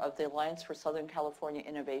board of the Alliance for Southern California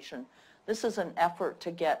Innovation. This is an effort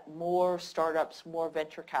to get more startups, more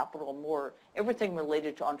venture capital, more everything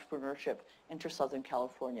related to entrepreneurship into Southern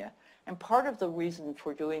California. And part of the reason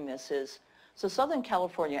for doing this is, so Southern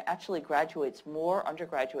California actually graduates more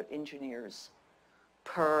undergraduate engineers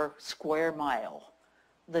per square mile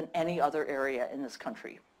than any other area in this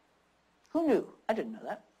country. Who knew? I didn't know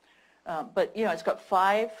that. But it's got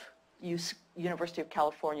 5 University of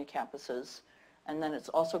California campuses, and then it's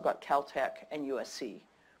also got Caltech and USC,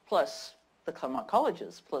 plus the Claremont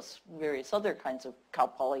colleges, plus various other kinds of Cal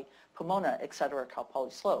Poly, Pomona, et cetera, Cal Poly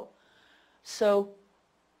SLO. So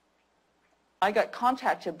I got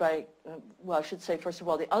contacted by, well, I should say, first of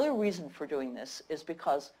all, the other reason for doing this is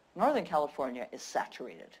because Northern California is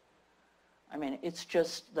saturated. I mean, it's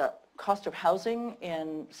just the cost of housing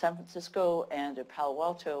in San Francisco and in Palo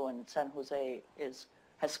Alto and San Jose has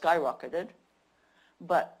skyrocketed.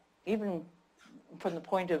 But even from the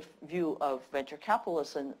point of view of venture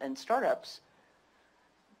capitalists and startups,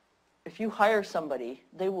 if you hire somebody,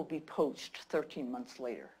 they will be poached 13 months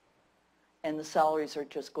later. And the salaries are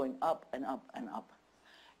just going up and up and up.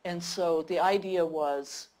 And so the idea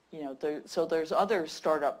was, so there's other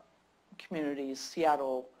startup communities,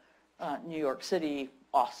 Seattle, New York City,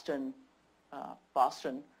 Austin,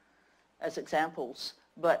 Boston, as examples,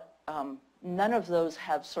 but none of those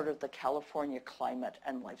have sort of the California climate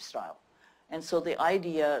and lifestyle. And so the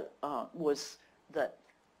idea was that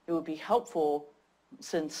it would be helpful,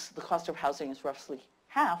 since the cost of housing is roughly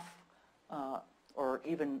half or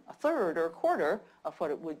even a third or a quarter of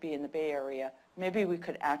what it would be in the Bay Area, maybe we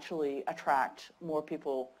could actually attract more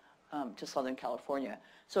people to Southern California.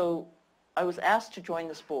 So I was asked to join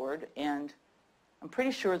this board, and I'm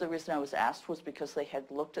pretty sure the reason I was asked was because they had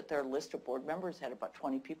looked at their list of board members, had about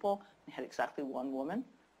 20 people, and had exactly one woman.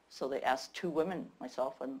 So they asked 2 women,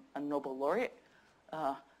 myself and a Nobel laureate,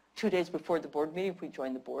 2 days before the board meeting if we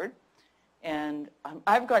joined the board. And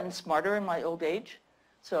I've gotten smarter in my old age.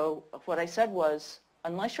 So what I said was,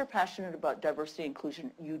 unless you're passionate about diversity and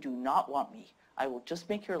inclusion, you do not want me. I will just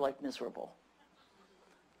make your life miserable.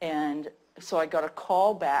 And so I got a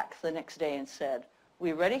call back the next day and said,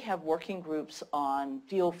 we already have working groups on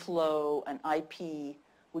deal flow and IP.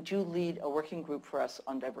 Would you lead a working group for us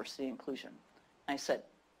on diversity and inclusion? And I said,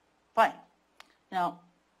 fine. Now,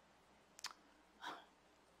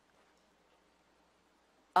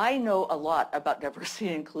 I know a lot about diversity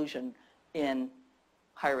and inclusion in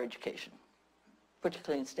higher education,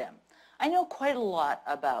 particularly in STEM. I know quite a lot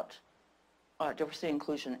about diversity and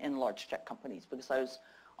inclusion in large tech companies because I was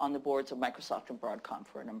on the boards of Microsoft and Broadcom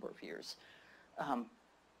for a number of years.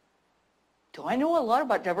 Do I know a lot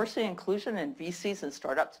about diversity and inclusion in VCs and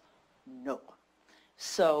startups? No.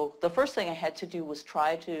 So the first thing I had to do was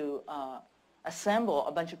try to assemble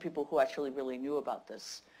a bunch of people who actually really knew about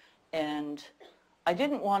this. And I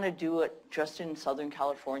didn't want to do it just in Southern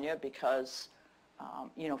California because,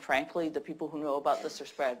 you know, frankly, the people who know about this are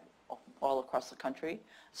spread all across the country.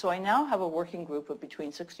 So I now have a working group of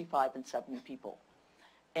between 65 and 70 people.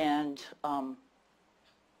 And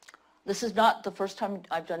this is not the first time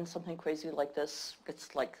I've done something crazy like this.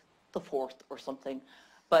 It's like the 4th or something.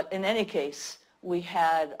 But in any case, we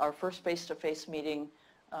had our first face-to-face meeting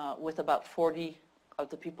with about 40 of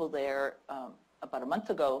the people there about a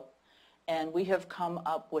month ago. And we have come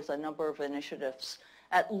up with a number of initiatives,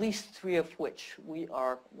 at least 3 of which we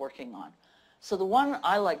are working on. So the one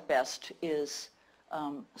I like best is,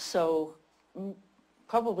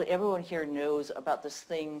 probably everyone here knows about this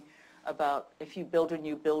thing about if you build a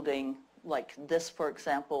new building, like this, for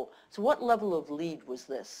example. So what level of LEED was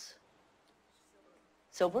this?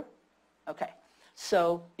 Silver? Okay.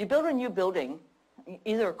 So you build a new building,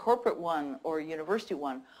 either a corporate one or a university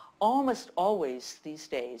one, almost always these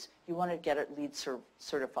days, you want to get it LEED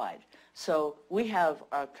certified. So we have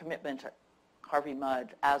a commitment at Harvey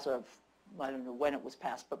Mudd as of, I don't know when it was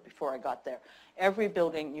passed, but before I got there. Every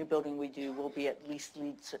building, new building we do will be at least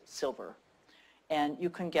LEED silver. And you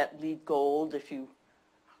can get LEED gold if you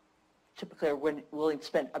typically are willing to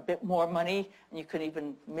spend a bit more money. And you can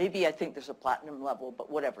even, maybe I think there's a platinum level,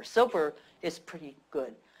 but whatever. Silver is pretty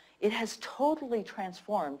good. It has totally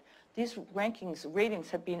transformed. These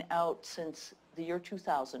ratings have been out since the year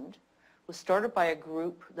 2000. It was started by a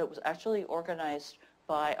group that was actually organized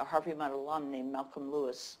by a Harvey Mudd alum named Malcolm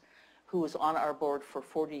Lewis, who was on our board for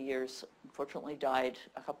 40 years, unfortunately died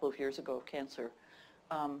a couple of years ago of cancer.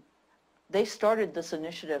 They started this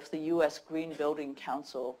initiative, the U.S. Green Building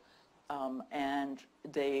Council, and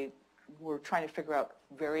they were trying to figure out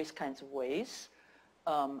various kinds of ways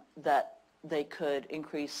that they could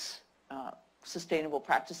increase sustainable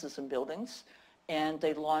practices in buildings, and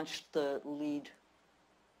they launched the LEED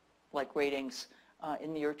ratings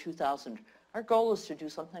in the year 2000. Our goal is to do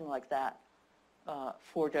something like that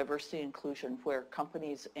for diversity and inclusion, where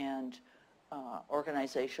companies and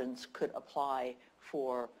organizations could apply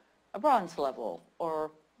for a bronze level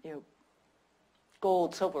or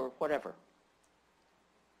gold, silver, whatever.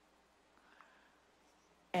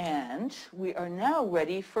 And we are now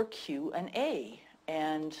ready for Q&A.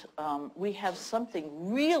 And we have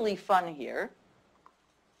something really fun here.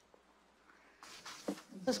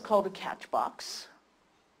 This is called a catch box.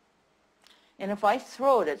 And if I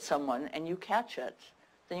throw it at someone and you catch it,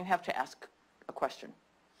 then you have to ask a question.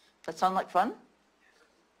 That sound like fun?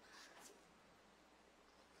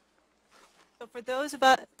 So for those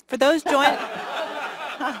joining,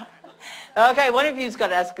 okay, one of you's got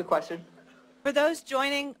to ask a question. For those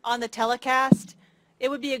joining on the telecast,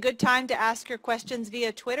 it would be a good time to ask your questions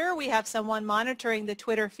via Twitter. We have someone monitoring the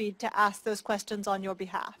Twitter feed to ask those questions on your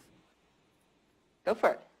behalf. Go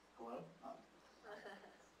for it.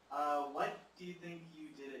 Hello. What do you think you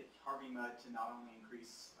did at Harvey Mudd to not only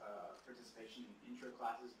increase participation in intro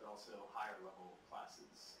classes, but also higher level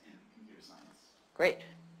classes in computer science? Great.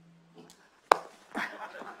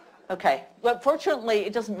 Okay, but fortunately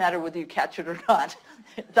it doesn't matter whether you catch it or not.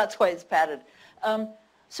 That's why it's padded.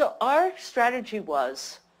 So our strategy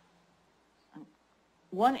was,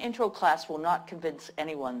 one intro class will not convince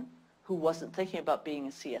anyone who wasn't thinking about being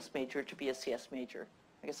a CS major to be a CS major.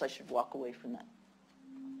 I guess I should walk away from that.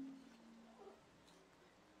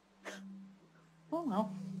 Oh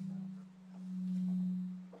well.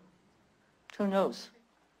 Who knows?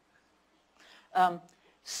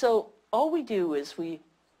 So all we do is we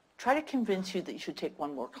try to convince you that you should take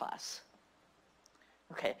one more class.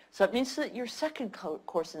 Okay, so it means that your second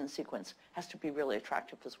course in the sequence has to be really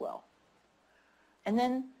attractive as well. And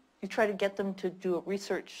then you try to get them to do a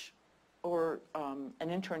research or an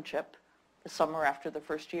internship the summer after the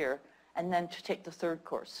first year, and then to take the third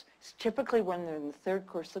course. So typically when they're in the third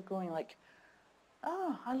course, they're going like,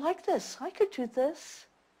 oh, I like this, I could do this.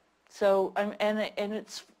 So,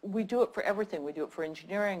 we do it for everything. We do it for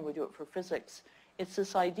engineering, we do it for physics. It's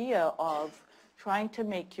this idea of trying to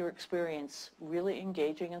make your experience really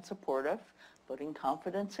engaging and supportive, building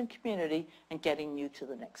confidence and community, and getting you to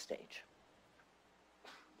the next stage.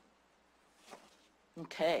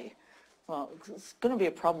 Okay, well, it's going to be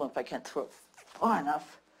a problem if I can't throw it far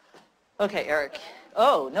enough. Okay, Eric.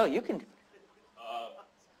 Oh, no, you can.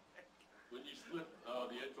 When you split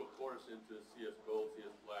the intro course into CS Gold,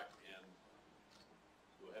 CS Black, and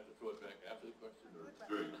do I have to throw it back after the question or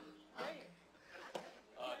during the question?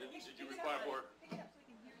 Did you require more?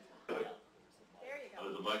 There you go.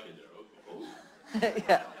 There's a mic in there, okay.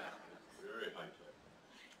 Yeah. Very high tech.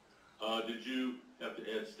 Did you have to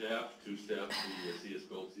add staff to the CS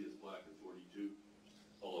Gold, CS Black, and 42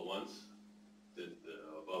 all at once?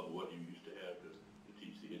 Above what you used to have to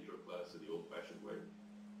teach the intro class in the old-fashioned way?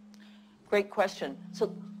 Great question.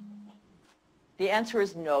 So the answer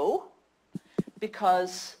is no,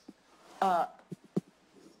 because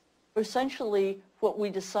essentially what we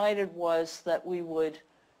decided was that we would,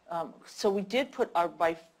 so we did put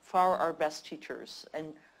by far our best teachers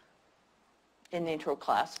in the intro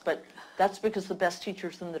class, but that's because the best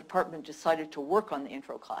teachers in the department decided to work on the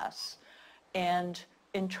intro class. And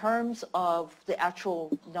in terms of the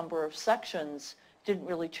actual number of sections, didn't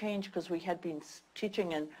really change because we had been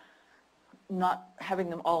teaching and not having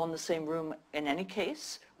them all in the same room in any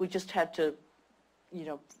case. We just had to,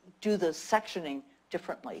 do the sectioning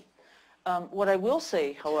differently. What I will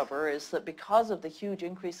say, however, is that because of the huge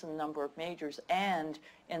increase in the number of majors and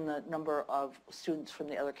in the number of students from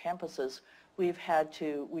the other campuses, we've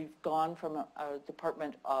gone from a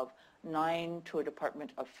department of 9 to a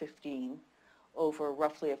department of 15 over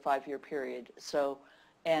roughly a 5-year period. So,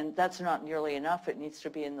 and that's not nearly enough. It needs to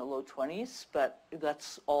be in the low 20s, but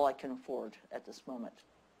that's all I can afford at this moment.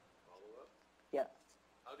 Follow up? Yeah.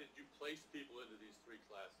 How did you place people into these 3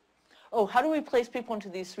 classes? Oh, how do we place people into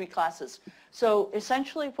these 3 classes? So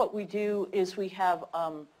essentially what we do is we have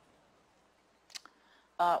a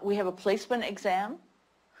placement exam,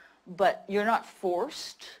 but you're not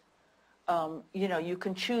forced. You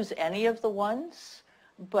can choose any of the ones,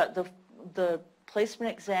 but the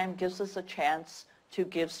placement exam gives us a chance to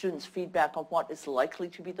give students feedback on what is likely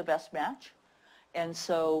to be the best match. And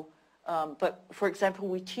so, but for example,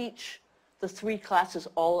 we teach the 3 classes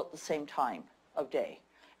all at the same time of day.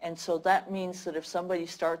 And so that means that if somebody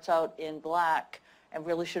starts out in black and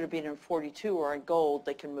really should have been in 42 or in gold,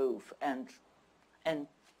 they can move. And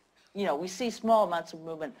we see small amounts of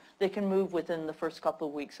movement. They can move within the first couple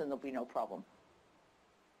of weeks and there'll be no problem.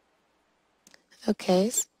 Okay,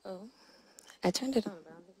 so I turned it on, but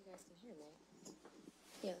I don't think you guys can hear me.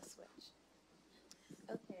 Yeah, the switch.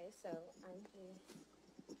 Okay, so I'm here.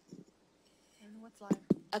 And what's live?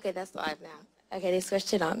 Okay, that's live now. Okay, they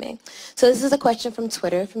switched it on me. So this is a question from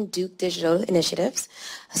Twitter, from Duke Digital Initiatives.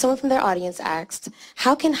 Someone from their audience asked,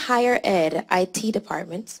 how can higher ed IT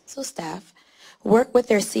departments, so staff, work with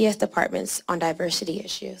their CS departments on diversity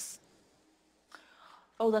issues?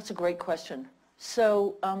 Oh, that's a great question.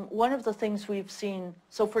 So one of the things we've seen,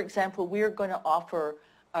 so for example, we are going to offer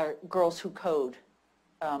our Girls Who Code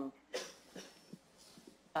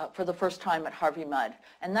for the first time at Harvey Mudd.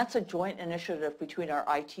 And that's a joint initiative between our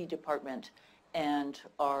IT department and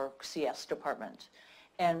our CS department.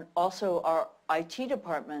 And also our IT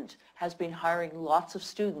department has been hiring lots of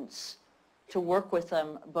students to work with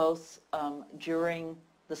them both during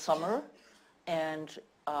the summer and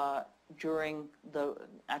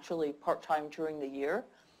actually part-time during the year.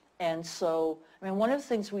 And so, one of the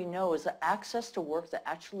things we know is that access to work that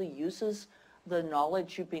actually uses the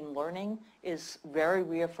knowledge you've been learning is very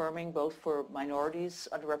reaffirming both for minorities,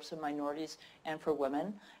 underrepresented minorities, and for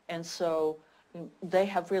women. And so they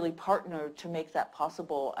have really partnered to make that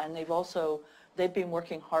possible. And they've been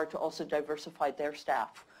working hard to also diversify their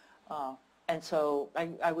staff. And so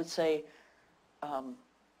I would say,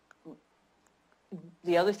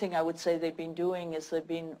 the other thing I would say they've been doing is they've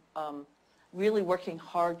been really working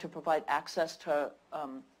hard to provide access to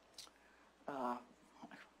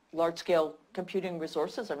large-scale computing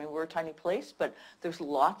resources. We're a tiny place, but there's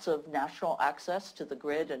lots of national access to the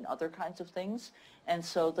grid and other kinds of things. And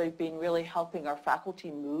so they've been really helping our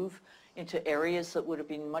faculty move into areas that would have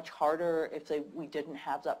been much harder if we didn't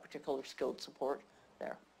have that particular skilled support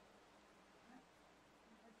there.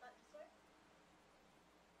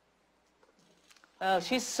 Oh,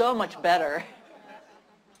 she's so much better.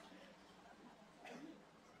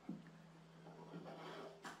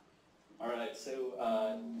 All right, so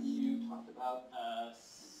you talked about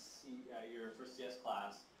your first CS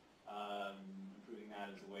class, improving that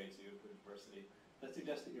as a way to improve diversity. That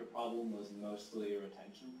suggests that your problem was mostly a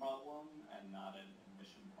retention problem and not an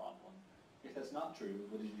admission problem. If that's not true,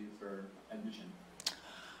 what did you do for admission?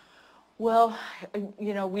 Well,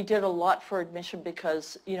 we did a lot for admission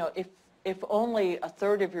because, if only a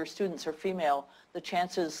third of your students are female, the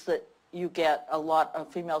chances that you get a lot of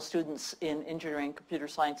female students in engineering and computer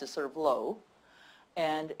science is sort of low.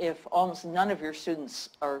 And if almost none of your students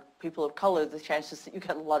are people of color, the chances that you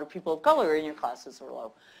get a lot of people of color in your classes are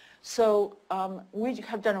low. So we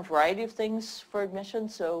have done a variety of things for admission.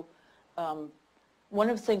 So one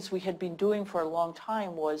of the things we had been doing for a long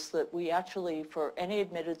time was that we actually, for any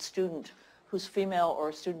admitted student who's female or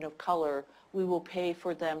a student of color, we will pay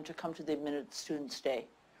for them to come to the admitted students' day.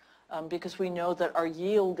 Because we know that our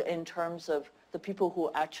yield in terms of the people who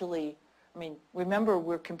actually, remember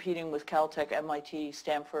we're competing with Caltech, MIT,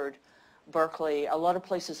 Stanford, Berkeley. A lot of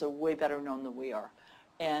places are way better known than we are.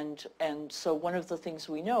 And so one of the things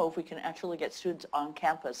we know, if we can actually get students on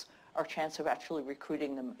campus, our chance of actually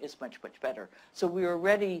recruiting them is much, much better. So we are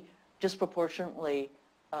already disproportionately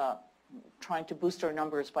trying to boost our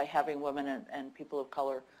numbers by having women and people of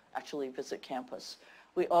color actually visit campus.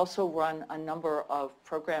 We also run a number of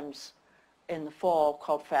programs in the fall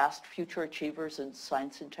called FAST, Future Achievers in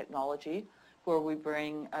Science and Technology, where we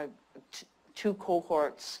bring two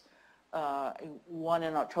cohorts, one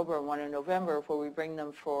in October and one in November, where we bring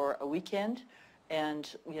them for a weekend.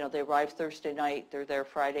 And they arrive Thursday night, they're there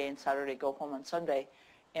Friday and Saturday, go home on Sunday.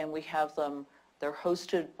 And we have them, they're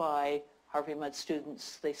hosted by Harvey Mudd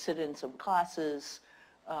students. They sit in some classes.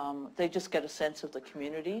 They just get a sense of the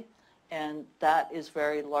community. And that is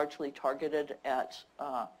very largely targeted at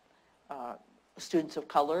students of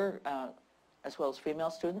color as well as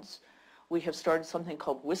female students. We have started something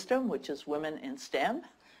called Wisdom, which is Women in STEM,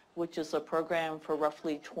 which is a program for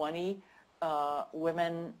roughly 20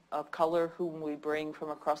 women of color whom we bring from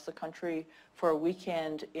across the country for a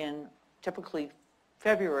weekend in typically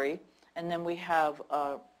February. And then we have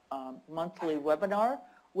a monthly webinar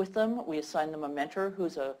with them. We assign them a mentor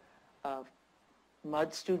who's a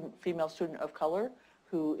Mudd student, female student of color,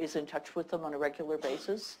 who is in touch with them on a regular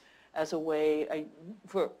basis as a way,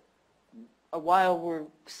 for a while we're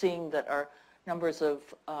seeing that our numbers of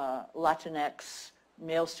Latinx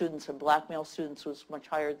male students and black male students was much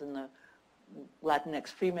higher than the Latinx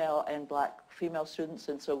female and black female students,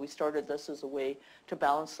 and so we started this as a way to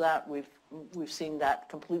balance that. We've seen that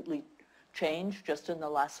completely change just in the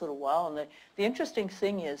last little while, and the interesting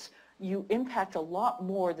thing is you impact a lot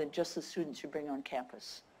more than just the students you bring on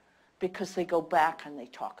campus, because they go back and they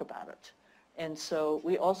talk about it. And so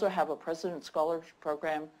we also have a President Scholarship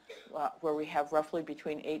Program where we have roughly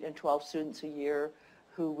between 8 and 12 students a year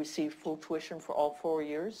who receive full tuition for all 4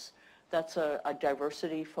 years. That's a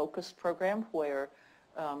diversity-focused program where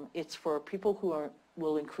it's for people who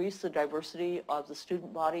will increase the diversity of the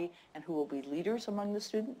student body and who will be leaders among the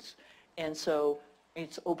students. And so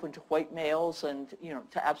it's open to white males and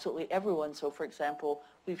to absolutely everyone. So for example,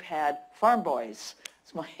 we've had farm boys.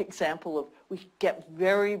 It's my example of, we get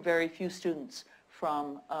very, very few students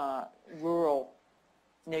from rural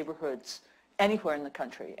neighborhoods anywhere in the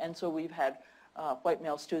country. And so we've had white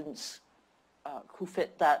male students who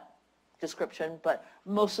fit that description, but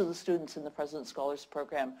most of the students in the President Scholars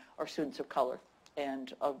Program are students of color,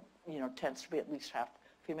 and tends to be at least half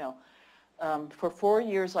female. For 4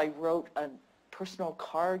 years, I wrote a personal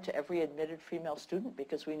card to every admitted female student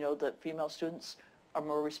because we know that female students are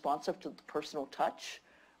more responsive to the personal touch.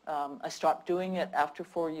 I stopped doing it after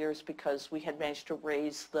 4 years because we had managed to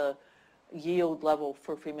raise the yield level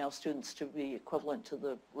for female students to be equivalent to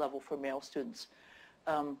the level for male students.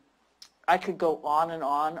 I could go on and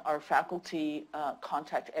on. Our faculty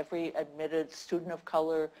contact every admitted student of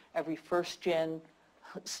color, every first-gen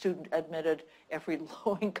student admitted, every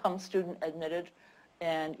low-income student admitted,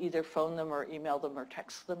 and either phone them or email them or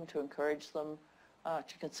text them to encourage them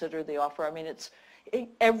to consider the offer. I mean,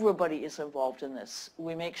 everybody is involved in this.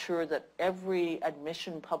 We make sure that every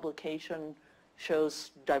admission publication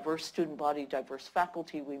shows diverse student body, diverse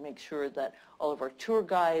faculty. We make sure that all of our tour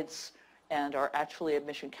guides and our actually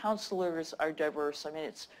admission counselors are diverse. I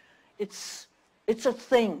mean, it's a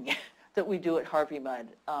thing that we do at Harvey Mudd.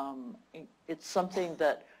 It's something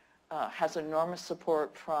that has enormous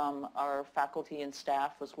support from our faculty and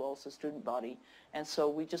staff as well as the student body. And so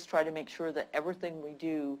we just try to make sure that everything we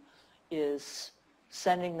do is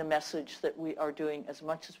sending the message that we are doing as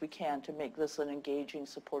much as we can to make this an engaging,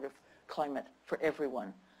 supportive climate for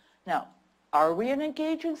everyone. Now, are we an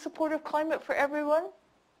engaging, supportive climate for everyone?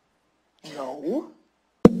 No.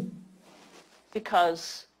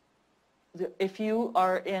 Because if you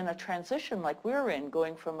are in a transition like we're in,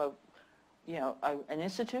 going from an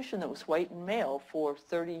institution that was white and male for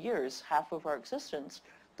 30 years, half of our existence,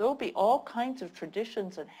 there will be all kinds of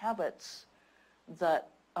traditions and habits that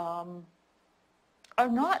are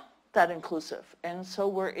not that inclusive. And so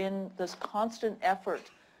we're in this constant effort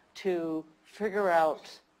to figure out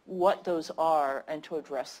what those are and to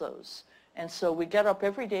address those. And so we get up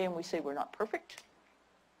every day and we say we're not perfect.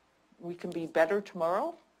 We can be better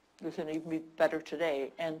tomorrow. We can even be better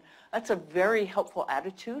today. And that's a very helpful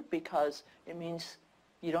attitude because it means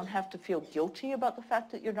you don't have to feel guilty about the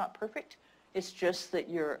fact that you're not perfect. It's just that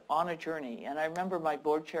you're on a journey. And I remember my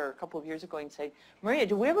board chair a couple of years ago and saying, Maria,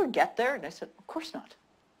 do we ever get there? And I said, of course not.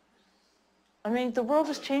 I mean, the world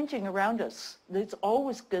is changing around us. It's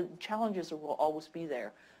always good. Challenges will always be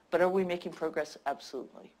there. But are we making progress?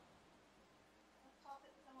 Absolutely.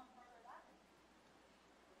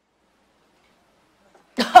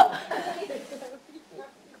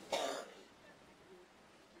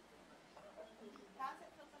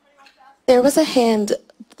 There was a hand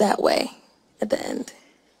that way at the end.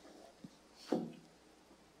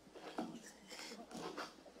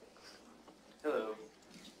 Hello.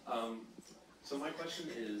 So my question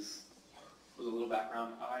was a little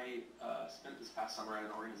background. I spent this past summer at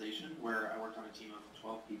an organization where I worked on a team of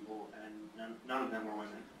 12 people, and none of them were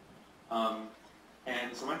women.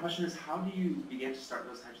 And so my question is, how do you begin to start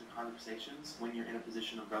those types of conversations when you're in a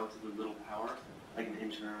position of relatively little power, like an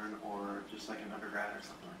intern or just like an undergrad or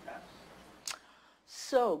something like that?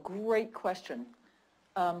 So, great question.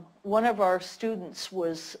 One of our students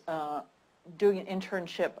was doing an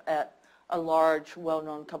internship at a large,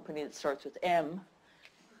 well-known company that starts with M.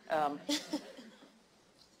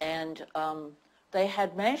 And they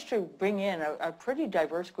had managed to bring in a pretty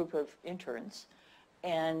diverse group of interns.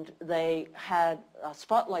 And they had a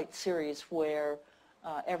spotlight series where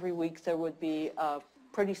every week there would be a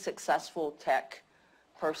pretty successful tech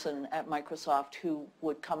person at Microsoft who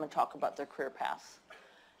would come and talk about their career path.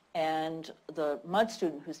 And the MUD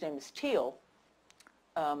student, whose name is Teal,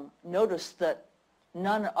 noticed that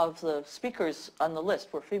none of the speakers on the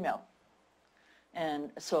list were female.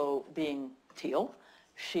 And so, being Teal,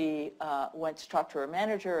 she went to talk to her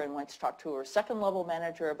manager and went to talk to her second-level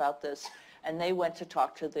manager about this, and they went to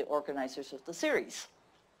talk to the organizers of the series.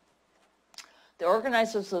 The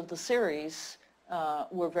organizers of the series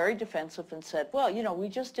were very defensive and said, well, we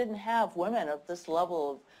just didn't have women of this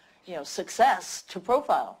level of success to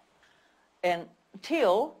profile. And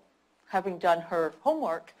Teal, having done her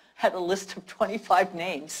homework, had a list of 25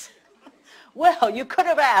 names. Well, you could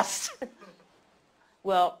have asked.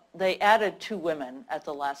 Well, they added 2 women at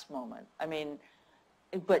the last moment. I mean,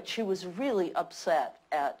 but she was really upset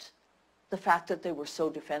at the fact that they were so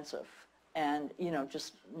defensive and,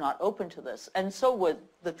 just not open to this. And so would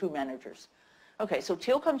the 2 managers. Okay, so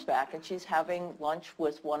Teal comes back and she's having lunch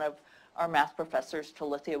with one of our math professors,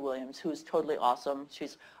 Talithia Williams, who's totally awesome.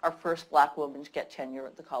 She's our first black woman to get tenure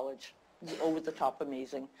at the college. Over the top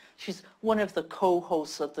amazing. She's one of the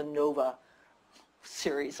co-hosts of the Nova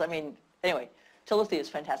series. I mean, anyway, Talithia is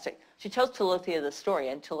fantastic. She tells Talithia the story,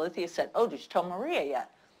 and Talithia said, oh, did you tell Maria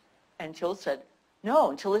yet? And Teal said,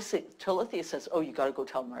 no. And Talithia says, oh, you got to go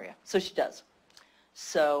tell Maria. So she does.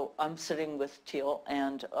 So I'm sitting with Teal,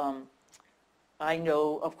 and I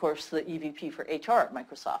know, of course, the EVP for HR at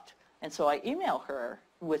Microsoft. And so I email her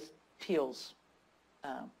with Teal's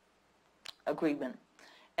agreement.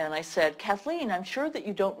 And I said, Kathleen, I'm sure that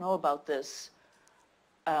you don't know about this,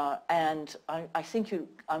 and I think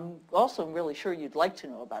I'm also really sure you'd like to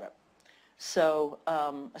know about it. So,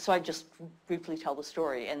 so I just briefly tell the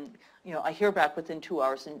story, and I hear back within 2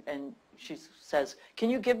 hours, and she says, can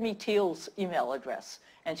you give me Teal's email address?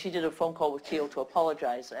 And she did a phone call with Teal to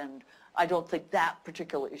apologize, and I don't think that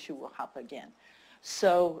particular issue will happen again.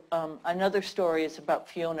 So another story is about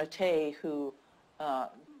Fiona Tay, who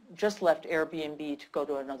just left Airbnb to go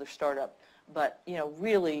to another startup, but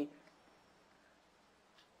really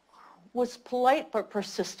was polite but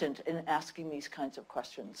persistent in asking these kinds of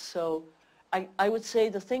questions. So I would say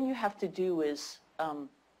the thing you have to do is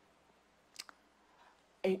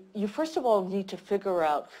you first of all need to figure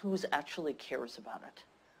out who actually cares about it.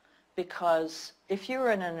 Because if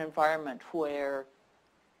you're in an environment where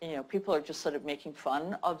people are just sort of making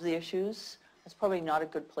fun of the issues, It's probably not a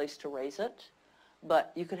good place to raise it,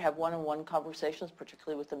 but you could have one-on-one conversations,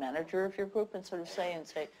 particularly with the manager of your group, and sort of say,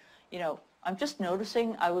 you know, I'm just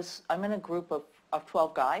noticing I'm in a group of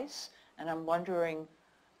 12 guys, and I'm wondering,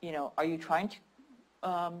 you know, are you trying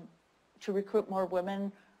to recruit more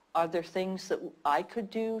women? Are there things that I could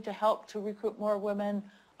do to help to recruit more women?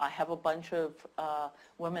 I have a bunch of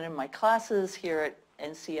women in my classes here at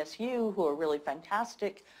NCSU who are really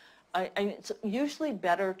fantastic. It's usually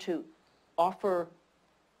better to offer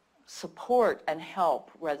support and help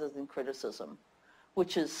rather than criticism,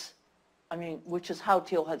 which is how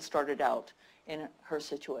Teal had started out in her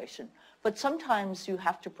situation. But sometimes you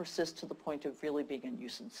have to persist to the point of really being a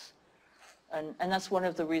nuisance. And that's one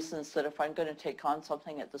of the reasons that if I'm going to take on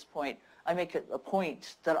something at this point, I make it a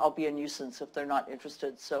point that I'll be a nuisance if they're not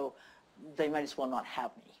interested, so they might as well not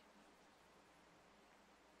have me.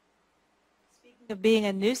 Speaking of being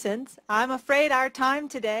a nuisance, I'm afraid our time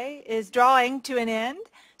today is drawing to an end.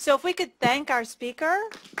 So if we could thank our speaker.